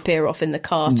of disappear off in the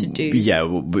car to do... Yeah,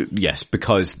 well, yes,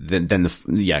 because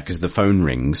because the phone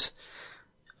rings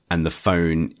and the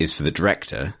phone is for the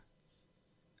director.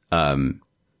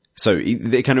 So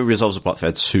it kind of resolves the plot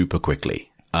thread super quickly,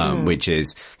 which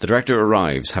is the director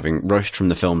arrives having rushed from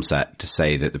the film set to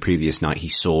say that the previous night he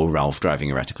saw Ralph driving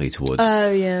erratically towards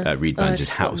Reed Burns'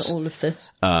 house. All of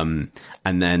this. And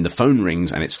then the phone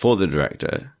rings and it's for the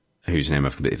director, whose name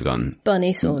I've completely forgotten.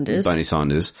 Bernie Sanders. Bernie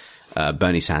Sanders.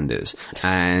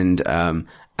 And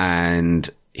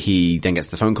he then gets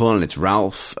the phone call and it's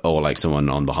Ralph, or like someone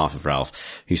on behalf of Ralph,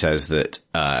 who says that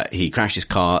he crashed his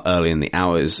car early in the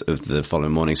hours of the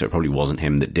following morning, so it probably wasn't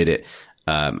him that did it,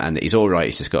 and that he's all right.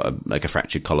 He's just got a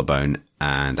fractured collarbone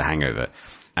and a hangover,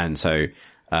 and so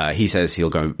he says he'll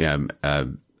go.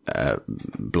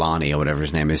 Blarney or whatever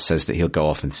his name is says that he'll go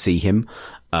off and see him.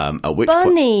 At which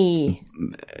Bunny.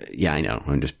 Yeah, I know.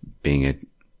 I'm just being a.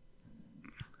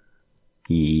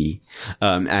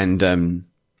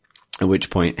 At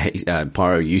which point,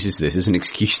 Poirot uses this as an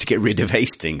excuse to get rid of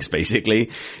Hastings,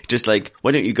 basically. Just like,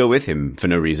 why don't you go with him for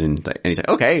no reason? And he's like,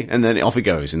 okay. And then off he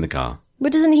goes in the car.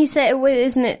 But doesn't he say,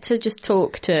 isn't it to just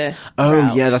talk to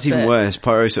Ralph, yeah, that's even worse.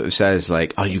 Poirot sort of says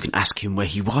like, oh, you can ask him where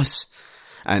he was.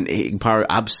 And Poirot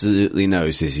absolutely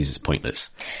knows this is pointless.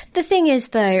 The thing is,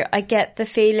 though, I get the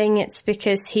feeling it's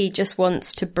because he just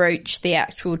wants to broach the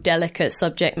actual delicate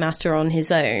subject matter on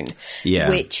his own. Yeah.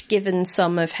 Which, given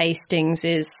some of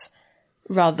Hastings'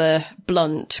 rather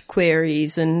blunt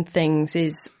queries and things,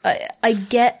 is... I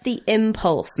get the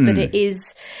impulse, but it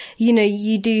is... You know,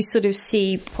 you do sort of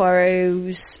see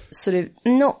Poirot's sort of,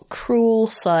 not cruel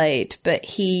side, but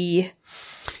he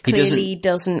clearly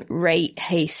doesn't rate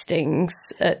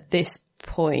Hastings at this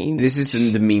point. This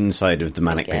is the mean side of the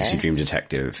Manic Pixie Dream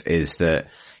Detective, is that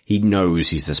he knows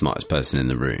he's the smartest person in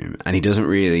the room and he doesn't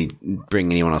really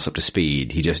bring anyone else up to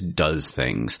speed. He just does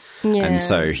things. Yeah. And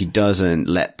so he doesn't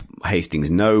let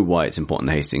Hastings know why it's important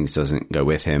that Hastings doesn't go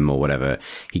with him or whatever.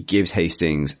 He gives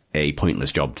Hastings a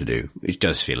pointless job to do, which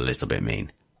does feel a little bit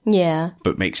mean. Yeah.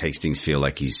 But makes Hastings feel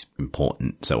like he's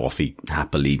important, so off he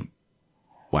happily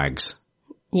wags.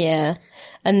 Yeah.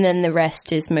 And then the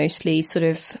rest is mostly sort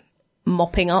of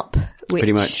mopping up, which...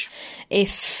 Pretty much.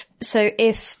 If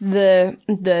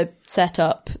the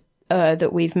setup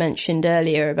that we've mentioned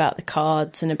earlier about the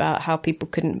cards and about how people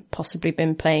couldn't possibly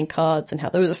been playing cards and how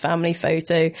there was a family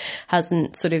photo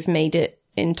hasn't sort of made it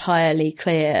entirely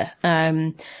clear.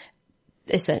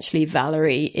 Essentially,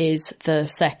 Valerie is the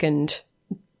second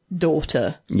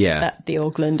daughter at the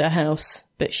Oglander house,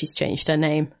 but she's changed her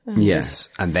name. Yes,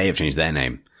 and they have changed their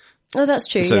name. Oh, that's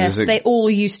true. So yes, they all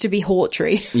used to be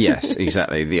Hawtrey. Yes,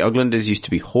 exactly. The Oglanders used to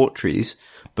be Hawtreys,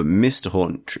 but Mr.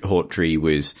 Hawtrey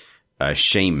was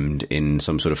shamed in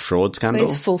some sort of fraud scandal.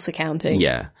 It's false accounting.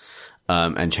 Yeah.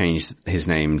 And changed his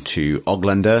name to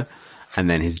Oglander. And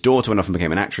then his daughter went off and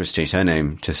became an actress, changed her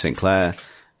name to Sinclair.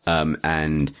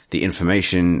 And the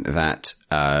information that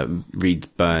Reed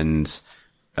Burns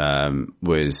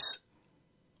was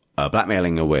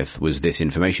blackmailing her with was this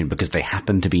information because they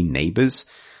happened to be neighbours,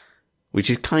 which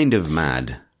is kind of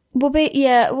mad. Well, but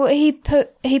yeah, well, he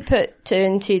put 2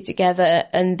 and 2 together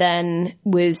and then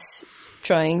was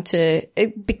trying to,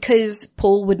 because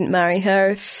Paul wouldn't marry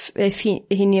her if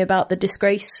he knew about the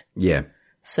disgrace. Yeah.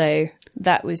 So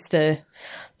that was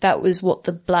what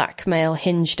the blackmail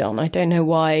hinged on. I don't know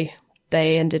why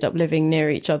they ended up living near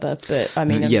each other, but I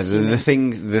mean, the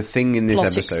thing in this plot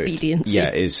episode, expediency.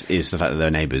 yeah, is the fact that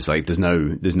they're neighbours. Like, there's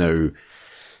no,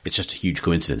 it's just a huge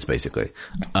coincidence, basically.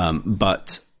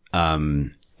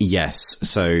 Yes,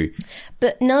 so.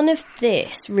 But none of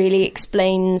this really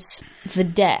explains the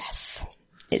death.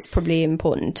 It's probably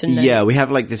important to know. Yeah, we have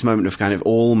like this moment of kind of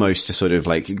almost a sort of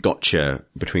like gotcha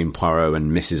between Poirot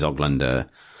and Mrs. Oglander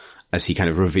as he kind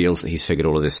of reveals that he's figured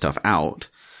all of this stuff out.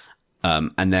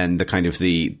 And then the kind of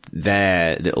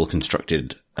their little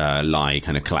constructed, lie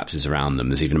kind of collapses around them.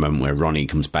 There's even a moment where Ronnie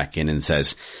comes back in and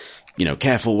says, you know,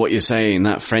 careful what you're saying,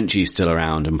 that Frenchie's still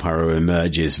around, and Poirot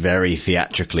emerges very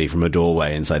theatrically from a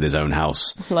doorway inside his own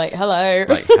house. Like, hello.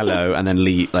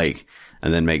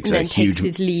 And then makes a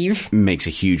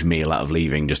huge meal out of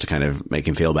leaving just to kind of make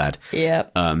him feel bad.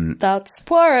 Yep. That's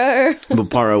Poirot. But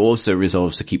Poirot also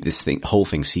resolves to keep this whole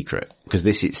thing secret, because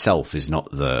this itself is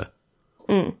not the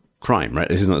crime, right?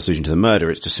 This is not the solution to the murder,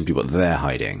 it's just simply what they're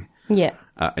hiding. Yeah.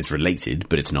 It's related,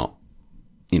 but it's not,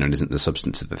 it isn't the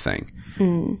substance of the thing.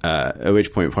 At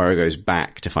which point Poirot goes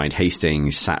back to find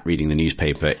Hastings sat reading the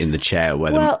newspaper in the chair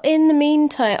where in the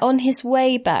meantime, on his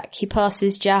way back, he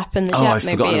passes Jap and the Japmobile. I've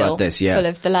forgotten about this, yeah. Full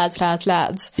of the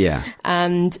lads. Yeah.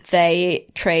 And they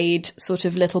trade sort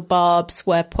of little barbs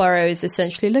where Poirot is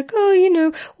essentially like,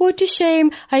 oh, what a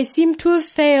shame. I seem to have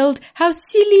failed. How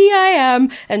silly I am.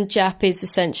 And Jap is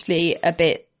essentially a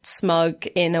bit smug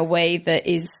in a way that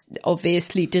is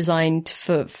obviously designed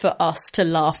for us to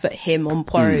laugh at him on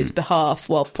Poirot's behalf,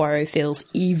 while Poirot feels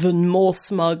even more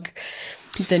smug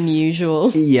than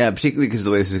usual. Yeah, particularly because of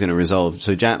the way this is going to resolve.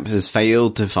 So Jap has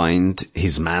failed to find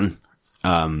his man.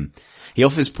 He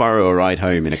offers Poirot a ride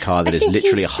home in a car that is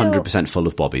literally 100% full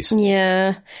of bobbies.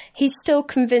 Yeah. He's still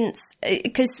convinced,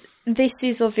 because this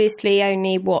is obviously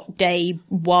only, day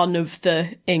 1 of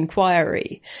the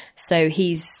inquiry. So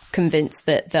he's convinced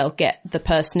that they'll get the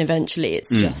person eventually.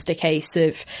 It's just a case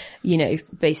of,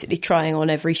 basically trying on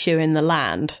every shoe in the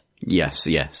land. Yes.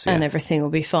 And everything will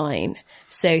be fine.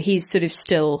 So he's sort of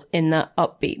still in that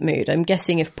upbeat mood. I'm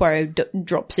guessing if Poirot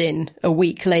drops in a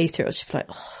week later, I'll just be like,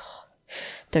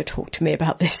 don't talk to me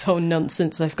about this whole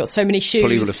nonsense. I've got so many shoes.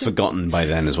 Probably would have forgotten by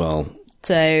then as well.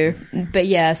 So, but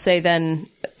yeah, so then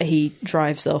he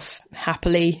drives off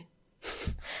happily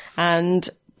and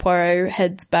Poirot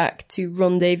heads back to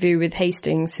rendezvous with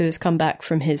Hastings, who has come back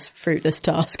from his fruitless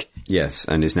task. Yes,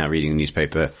 and is now reading the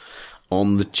newspaper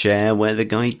on the chair where the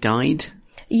guy died.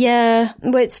 Yeah,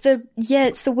 well, it's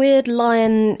the weird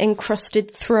lion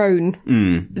encrusted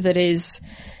throne that is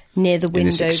near the window. In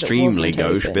this extremely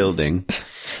gauche building.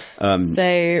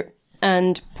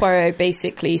 And Poirot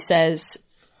basically says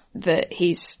that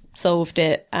he's solved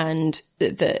it and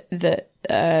that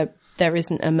there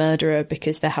isn't a murderer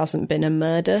because there hasn't been a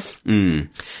murder. And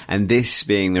this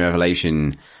being the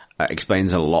revelation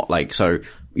explains a lot. So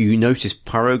you notice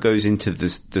Poirot goes into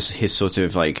his sort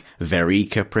of very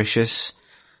capricious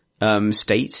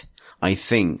state, I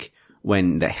think,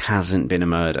 when there hasn't been a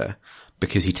murder.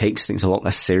 Because he takes things a lot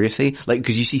less seriously.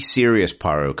 Because you see serious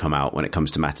Poirot come out when it comes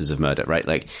to matters of murder,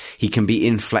 right? He can be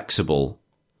inflexible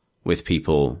with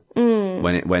people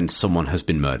when someone has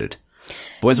been murdered.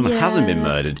 But when someone hasn't been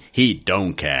murdered, he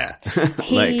don't care. Doesn't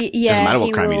matter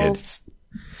what crime he did.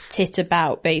 Tit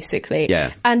about, basically.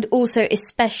 Yeah. And also,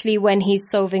 especially when he's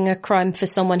solving a crime for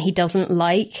someone he doesn't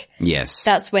like. Yes.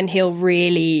 That's when he'll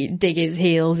really dig his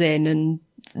heels in and,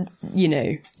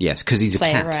 Yes, because he's a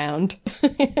cat. Play around.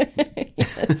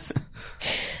 Yes.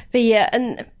 But yeah,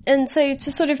 and so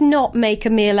to sort of not make a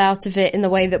meal out of it in the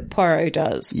way that Poirot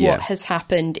does, what has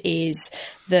happened is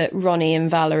that Ronnie and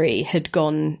Valerie had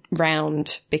gone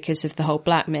round because of the whole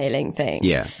blackmailing thing.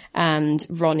 Yeah. And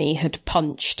Ronnie had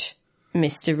punched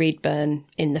Mr. Reedburn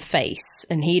in the face,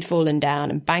 and he'd fallen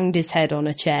down and banged his head on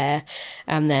a chair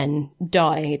and then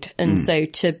died. And so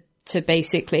to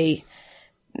basically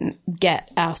get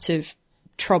out of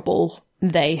trouble,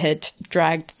 they had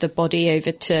dragged the body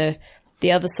over to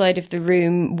the other side of the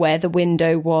room where the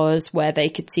window was, where they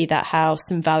could see that house,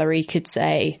 and Valerie could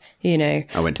say, you know,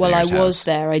 I was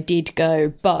there, I did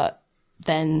go, but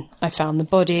then I found the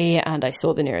body and I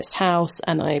saw the nearest house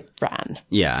and I ran.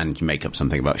 Yeah, and you make up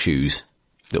something about shoes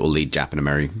that will lead Jap and a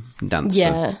merry dance.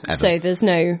 Yeah, so there's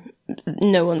no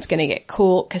one's going to get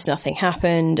caught because nothing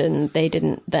happened, and they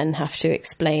didn't then have to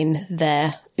explain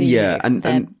their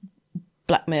and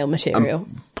blackmail material.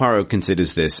 Poirot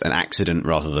considers this an accident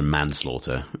rather than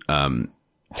manslaughter,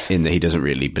 in that he doesn't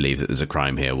really believe that there's a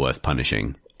crime here worth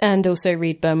punishing. And also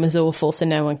Reedburn was awful, so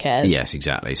no one cares. Yes,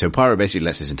 exactly. So Poirot basically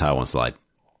lets this entire one slide.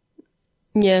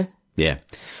 Yeah. Yeah.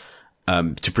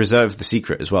 To preserve the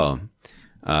secret as well.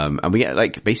 And we get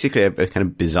like basically a kind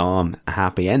of bizarre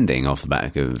happy ending off the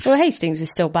back of... Well, Hastings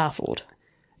is still baffled.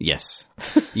 Yes.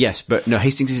 Yes, but no,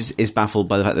 Hastings is baffled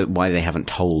by the fact that why they haven't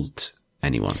told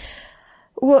anyone.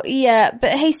 Well, yeah,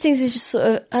 but Hastings is just sort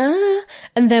of,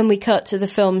 and then we cut to the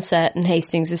film set and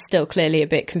Hastings is still clearly a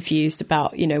bit confused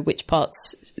about, you know, which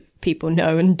parts people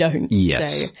know and don't.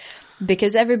 Yes. So,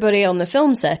 because everybody on the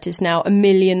film set is now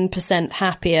 1,000,000%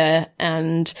 happier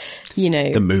and, you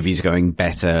know... The movie's going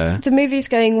better. The movie's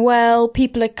going well.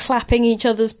 People are clapping each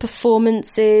other's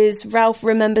performances. Ralph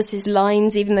remembers his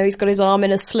lines even though he's got his arm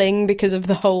in a sling because of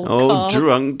the whole car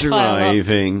drunk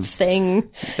driving thing.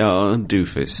 Oh,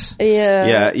 doofus.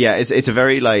 Yeah. Yeah. It's a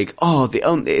very like,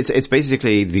 it's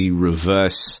basically the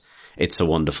reverse It's a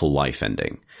Wonderful Life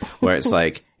ending, where it's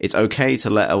like, it's okay to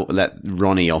let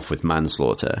Ronnie off with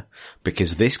manslaughter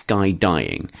because this guy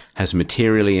dying has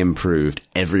materially improved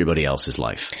everybody else's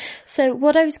life. So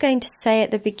what I was going to say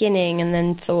at the beginning and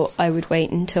then thought I would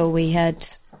wait until we had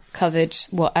covered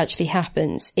what actually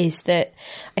happens is that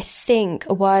I think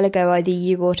a while ago either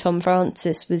you or Tom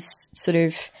Francis was sort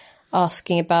of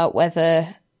asking about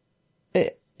whether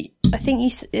I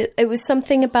think it was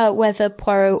something about whether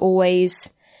Poirot always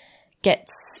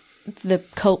gets the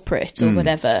culprit or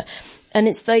whatever. And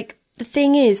it's like, the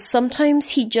thing is, sometimes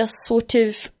he just sort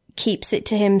of keeps it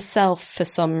to himself for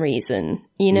some reason,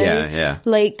 you know? Yeah.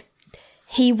 Like,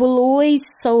 he will always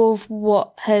solve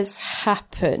what has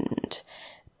happened,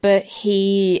 but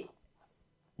he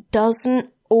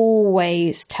doesn't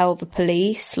always tell the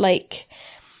police. Like,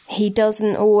 he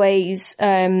doesn't always,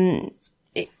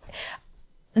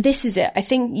 this is it. I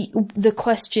think the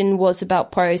question was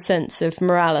about Poirot's sense of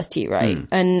morality, right?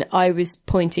 And I was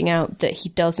pointing out that he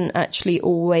doesn't actually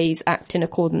always act in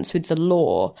accordance with the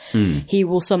law. He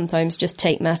will sometimes just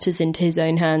take matters into his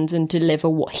own hands and deliver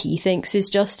what he thinks is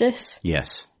justice.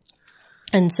 Yes.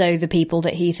 And so the people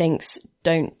that he thinks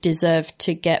don't deserve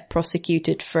to get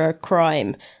prosecuted for a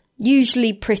crime,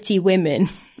 usually pretty women,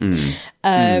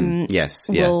 Yes.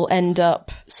 will end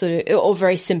up sort of, or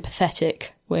very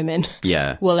sympathetic women,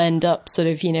 will end up sort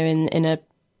of, you know, in a,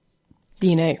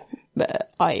 you know,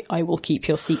 I will keep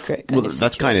your secret kind of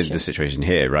that's kind of the situation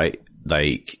here, right?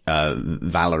 Like,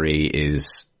 Valerie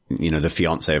is, you know, the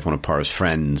fiance of one of Poirot's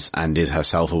friends and is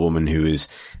herself a woman who is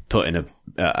put in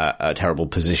a terrible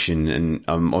position and,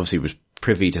 obviously was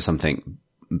privy to something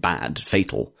bad,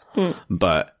 fatal.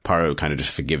 But Poirot kind of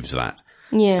just forgives that.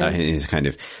 Yeah. He's kind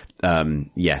of,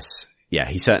 yes. Yeah,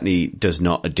 he certainly does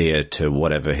not adhere to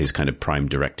whatever his kind of prime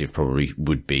directive probably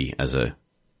would be as a,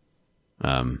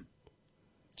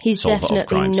 he's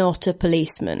definitely not a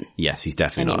policeman. Yes, he's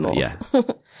definitely anymore. not. Yeah.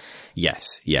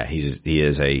 Yes. Yeah. He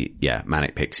is a,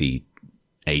 manic pixie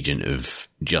agent of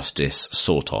justice,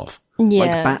 sort of. Yeah.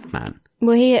 Like Batman.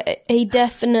 Well, he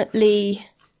definitely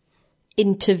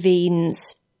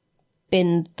intervenes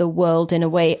in the world in a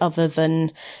way other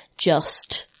than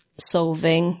just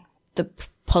solving the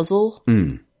puzzle.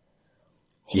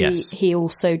 He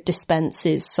also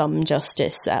dispenses some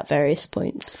justice at various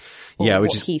points. Or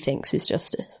which he thinks is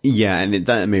justice. Yeah, and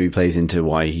that maybe plays into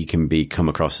why he can come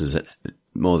across as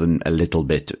more than a little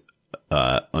bit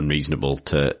unreasonable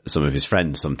to some of his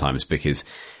friends sometimes, because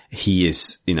he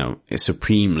is, you know,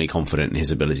 supremely confident in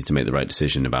his ability to make the right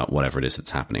decision about whatever it is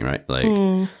that's happening, right? Like,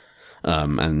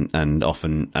 and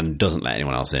often, and doesn't let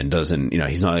anyone else in, doesn't, you know,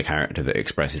 he's not a character that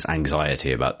expresses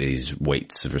anxiety about these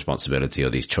weights of responsibility or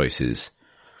these choices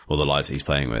or the lives that he's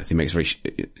playing with. He makes very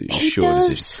He sure does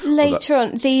decisions. later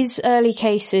on. These early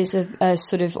cases are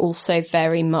sort of also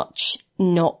very much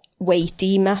not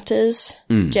weighty matters,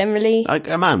 generally.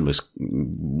 A man was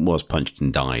punched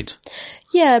and died.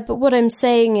 Yeah, but what I'm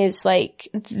saying is, like,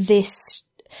 there's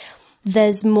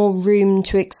more room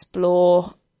to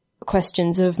explore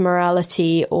questions of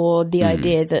morality or the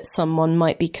idea that someone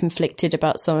might be conflicted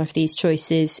about some of these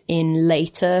choices in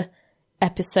later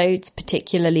episodes,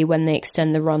 particularly when they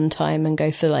extend the runtime and go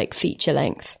for, like, feature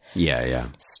length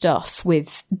stuff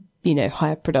with, you know,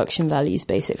 higher production values,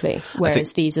 basically.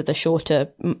 Whereas these are the shorter,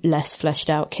 less fleshed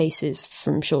out cases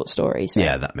from short stories. Right?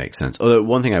 Yeah, that makes sense. Although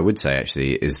one thing I would say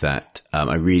actually is that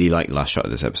I really like the last shot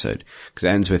of this episode because it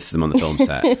ends with them on the film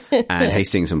set and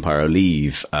Hastings and Poirot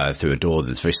leave through a door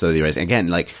that's very slowly raised. Again,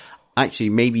 like, actually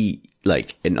maybe,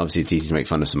 like, and obviously it's easy to make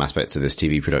fun of some aspects of this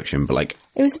TV production, but, like,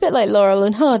 it was a bit like Laurel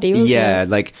and Hardy, wasn't it?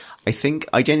 Like,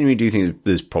 I genuinely do think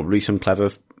there's probably some clever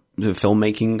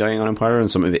filmmaking going on in Poirot,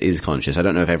 and some of it is conscious. I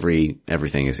don't know if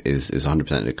everything is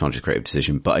 100% a conscious creative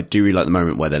decision, but I do really like the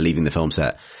moment where they're leaving the film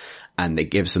set and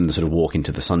it gives them the sort of walk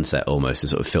into the sunset, almost a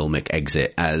sort of filmic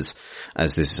exit as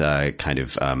this kind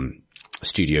of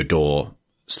studio door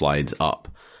slides up,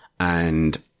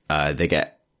 and they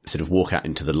get sort of walk out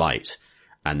into the light,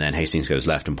 and then Hastings goes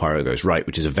left and Poirot goes right,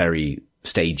 which is a very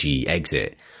stagey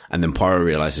exit. And then Poirot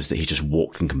realizes that he's just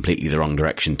walked in completely the wrong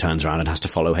direction, turns around and has to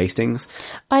follow Hastings.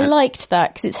 I liked that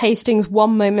because it's Hastings'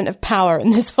 one moment of power in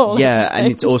this whole episode. And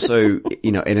it's also,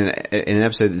 you know, in an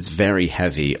episode that's very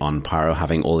heavy on Poirot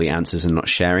having all the answers and not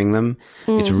sharing them,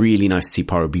 it's really nice to see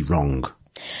Poirot be wrong.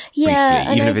 Yeah,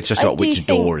 briefly, even if it's just about which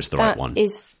door is the right one. That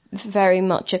is very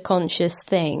much a conscious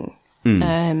thing.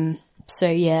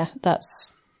 So yeah,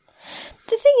 that's...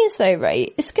 The thing is though,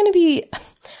 right, it's going to be...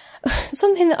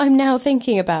 Something that I'm now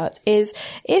thinking about is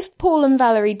if Paul and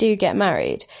Valerie do get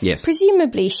married, yes,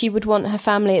 presumably she would want her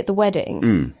family at the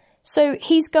wedding. So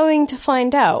he's going to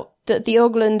find out that the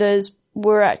Oglanders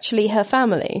were actually her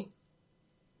family.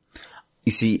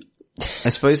 You see, I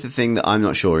suppose the thing that I'm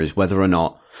not sure is whether or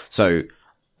not... So,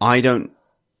 I don't...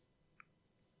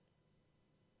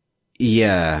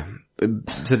 Yeah.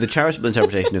 So the charitable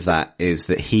interpretation of that is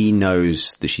that he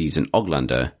knows that she's an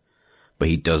Oglander, but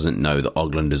he doesn't know that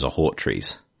Oglanders are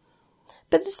Hawtrees.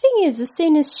 But the thing is, as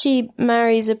soon as she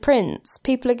marries a prince,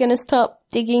 people are going to start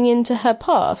digging into her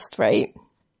past, right?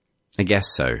 I guess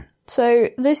so. So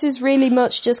this is really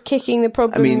much just kicking the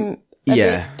problem a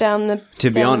bit down the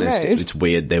To be honest, road. it's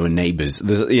weird they were neighbours.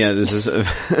 There's a sort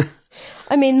of...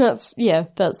 I mean, that's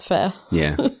fair.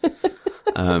 Yeah.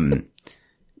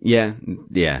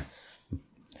 Yeah.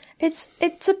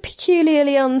 It's a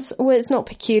peculiarly well, it's not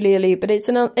peculiarly, but it's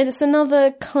another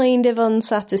kind of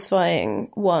unsatisfying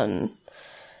one.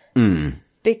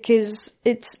 Because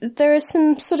there are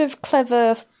some sort of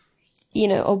clever, you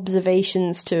know,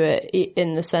 observations to it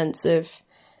in the sense of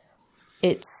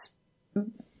it's,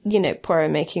 you know,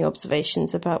 Poirot making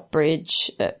observations about bridge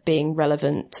being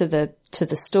relevant to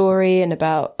the story and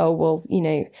about, oh, well, you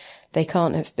know, they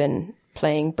can't have been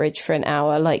playing bridge for an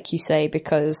hour, like you say,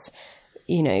 because,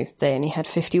 you know, they only had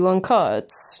 51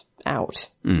 cards out.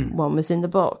 One was in the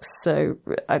box, so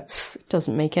it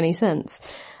doesn't make any sense.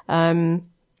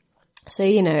 So,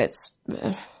 you know, it's,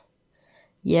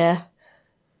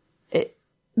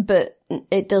 but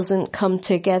it doesn't come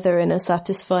together in a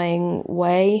satisfying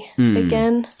way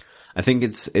again. I think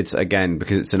it's again,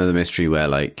 because it's another mystery where,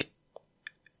 like,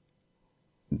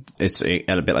 it's a bit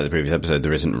like the previous episode,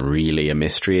 there isn't really a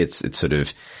mystery. It's sort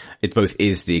of, it both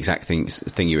is the exact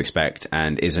thing you expect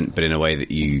and isn't, but in a way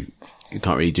that you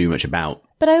can't really do much about.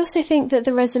 But I also think that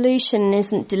the resolution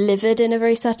isn't delivered in a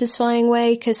very satisfying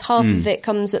way, because half of it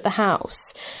comes at the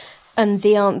house and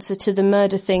the answer to the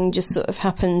murder thing just sort of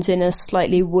happens in a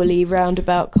slightly woolly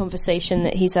roundabout conversation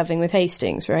that he's having with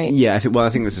Hastings, right? Yeah, I think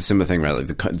that's a similar thing, right? Like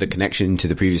the connection to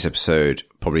the previous episode,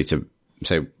 probably to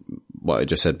say what I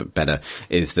just said, but better,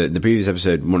 is that the previous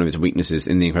episode, one of its weaknesses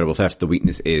in The Incredible Theft, the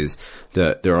weakness is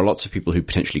that there are lots of people who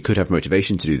potentially could have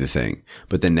motivation to do the thing,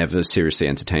 but they're never seriously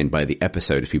entertained by the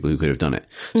episode of people who could have done it.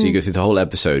 So you go through the whole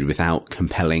episode without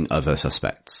compelling other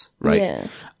suspects, right?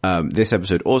 Yeah. This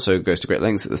episode also goes to great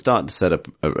lengths at the start to set up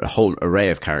a whole array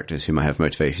of characters who might have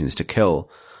motivations to kill,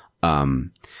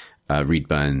 Reed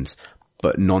Burns,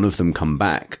 but none of them come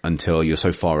back until you're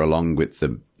so far along with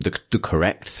the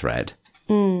correct thread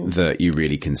that you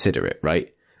really consider it,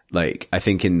 right? Like, I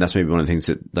think that's maybe one of the things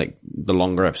that, like, the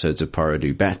longer episodes of Poirot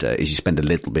do better is you spend a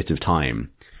little bit of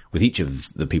time with each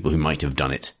of the people who might have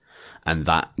done it. And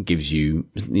that gives you,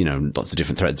 you know, lots of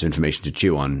different threads of information to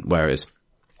chew on. Whereas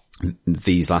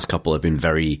these last couple have been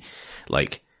very,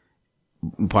 like,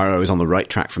 Poirot is on the right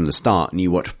track from the start, and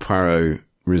you watch Poirot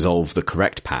resolve the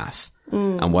correct path,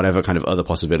 and whatever kind of other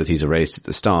possibilities are raised at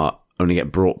the start only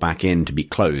get brought back in to be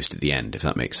closed at the end, if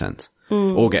that makes sense.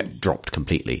 Or get dropped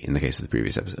completely in the case of the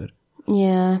previous episode.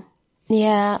 Yeah.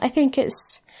 Yeah, I think I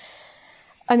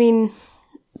think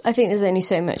there's only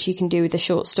so much you can do with a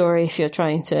short story if you're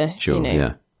trying to,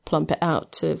 plump it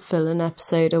out to fill an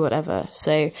episode or whatever.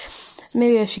 So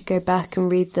maybe I should go back and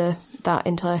read that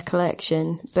entire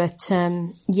collection. But,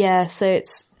 so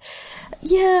it's,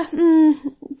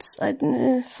 it's, I don't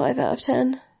know, 5 out of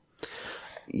 10.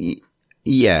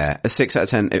 Yeah, a 6 out of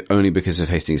 10 only because of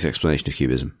Hastings' explanation of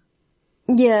cubism.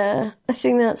 Yeah, I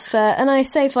think that's fair. And I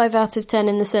say 5 out of 10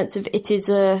 in the sense of it is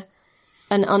an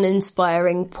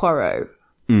uninspiring Poirot,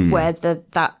 where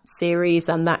that series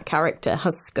and that character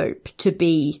has scope to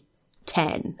be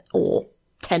 10 or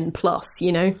 10 plus,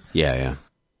 Yeah, yeah.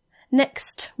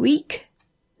 Next week,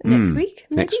 maybe?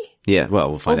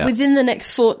 We'll find out. Within the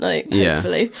next fortnight,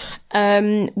 hopefully.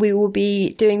 We will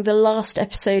be doing the last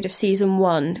episode of season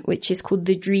 1, which is called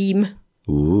The Dream.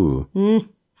 Ooh.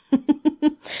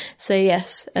 So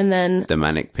yes, and then... The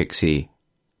Manic Pixie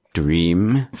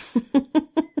Dream.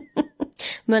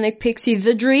 Manic Pixie,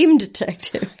 the Dream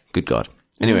Detective. Good God.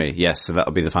 Anyway, yes, so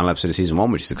that'll be the final episode of season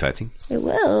 1, which is exciting. It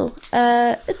will.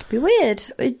 It'll be weird.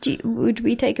 Would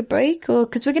we take a break?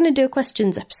 Because we're going to do a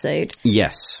questions episode.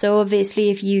 Yes. So obviously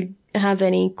if you have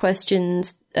any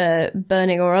questions,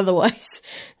 burning or otherwise,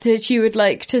 that you would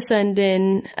like to send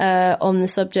in on the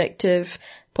subject of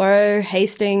Poirot,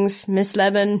 Hastings, Miss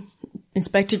Lemon,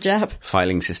 Inspector Japp.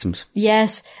 Filing systems.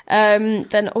 Yes.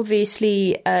 Then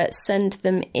obviously send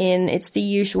them in. It's the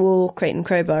usual Crate and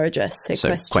Crowbar address. So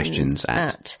questions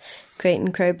at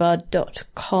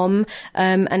crateandcrowbar.com.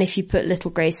 And if you put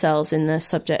little grey cells in the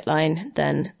subject line,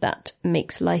 then that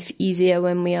makes life easier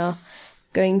when we are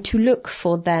going to look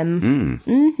for them.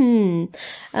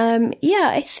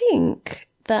 I think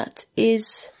that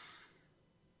is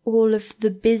all of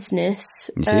the business.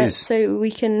 It is. So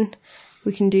we can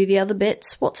do the other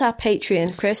bits. What's our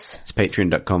Patreon, Chris? It's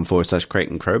patreon.com/Crate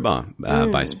and Crowbar.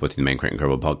 By supporting the main Crate and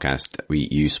Crowbar podcast,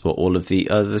 you support all of the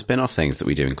other spin-off things that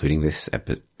we do, including this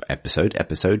episode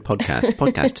podcast.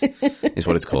 Podcast is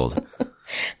what it's called.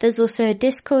 There's also a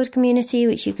Discord community,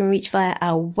 which you can reach via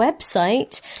our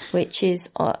website, which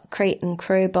is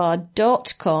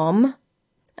crateandcrowbar.com.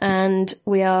 And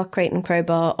we are Crate and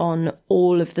Crowbar on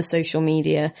all of the social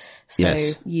media. So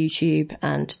yes. YouTube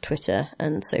and Twitter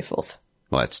and so forth.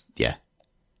 Well, it's, yeah.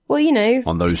 Well,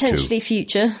 on those potentially two.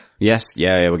 Future. Yes.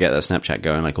 Yeah. We'll get that Snapchat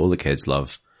going like all the kids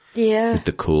love. Yeah. With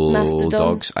the cool Mastodon.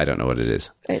 dogs. I don't know what it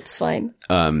is. It's fine.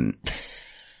 Do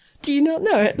you not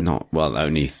know it?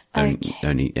 Only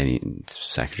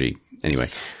secretary. Anyway.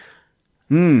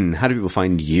 How do people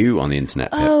find you on the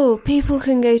internet, Pip? Oh, people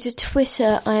can go to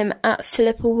Twitter. I am at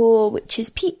Philippa War, which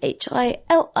is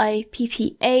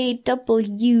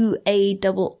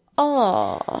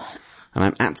PHILIPPAWARR. And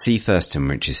I'm at C Thurston,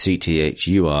 which is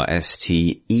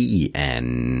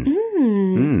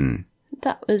CTHURSTEN.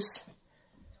 That was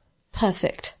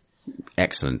perfect.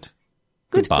 Excellent.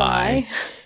 Goodbye.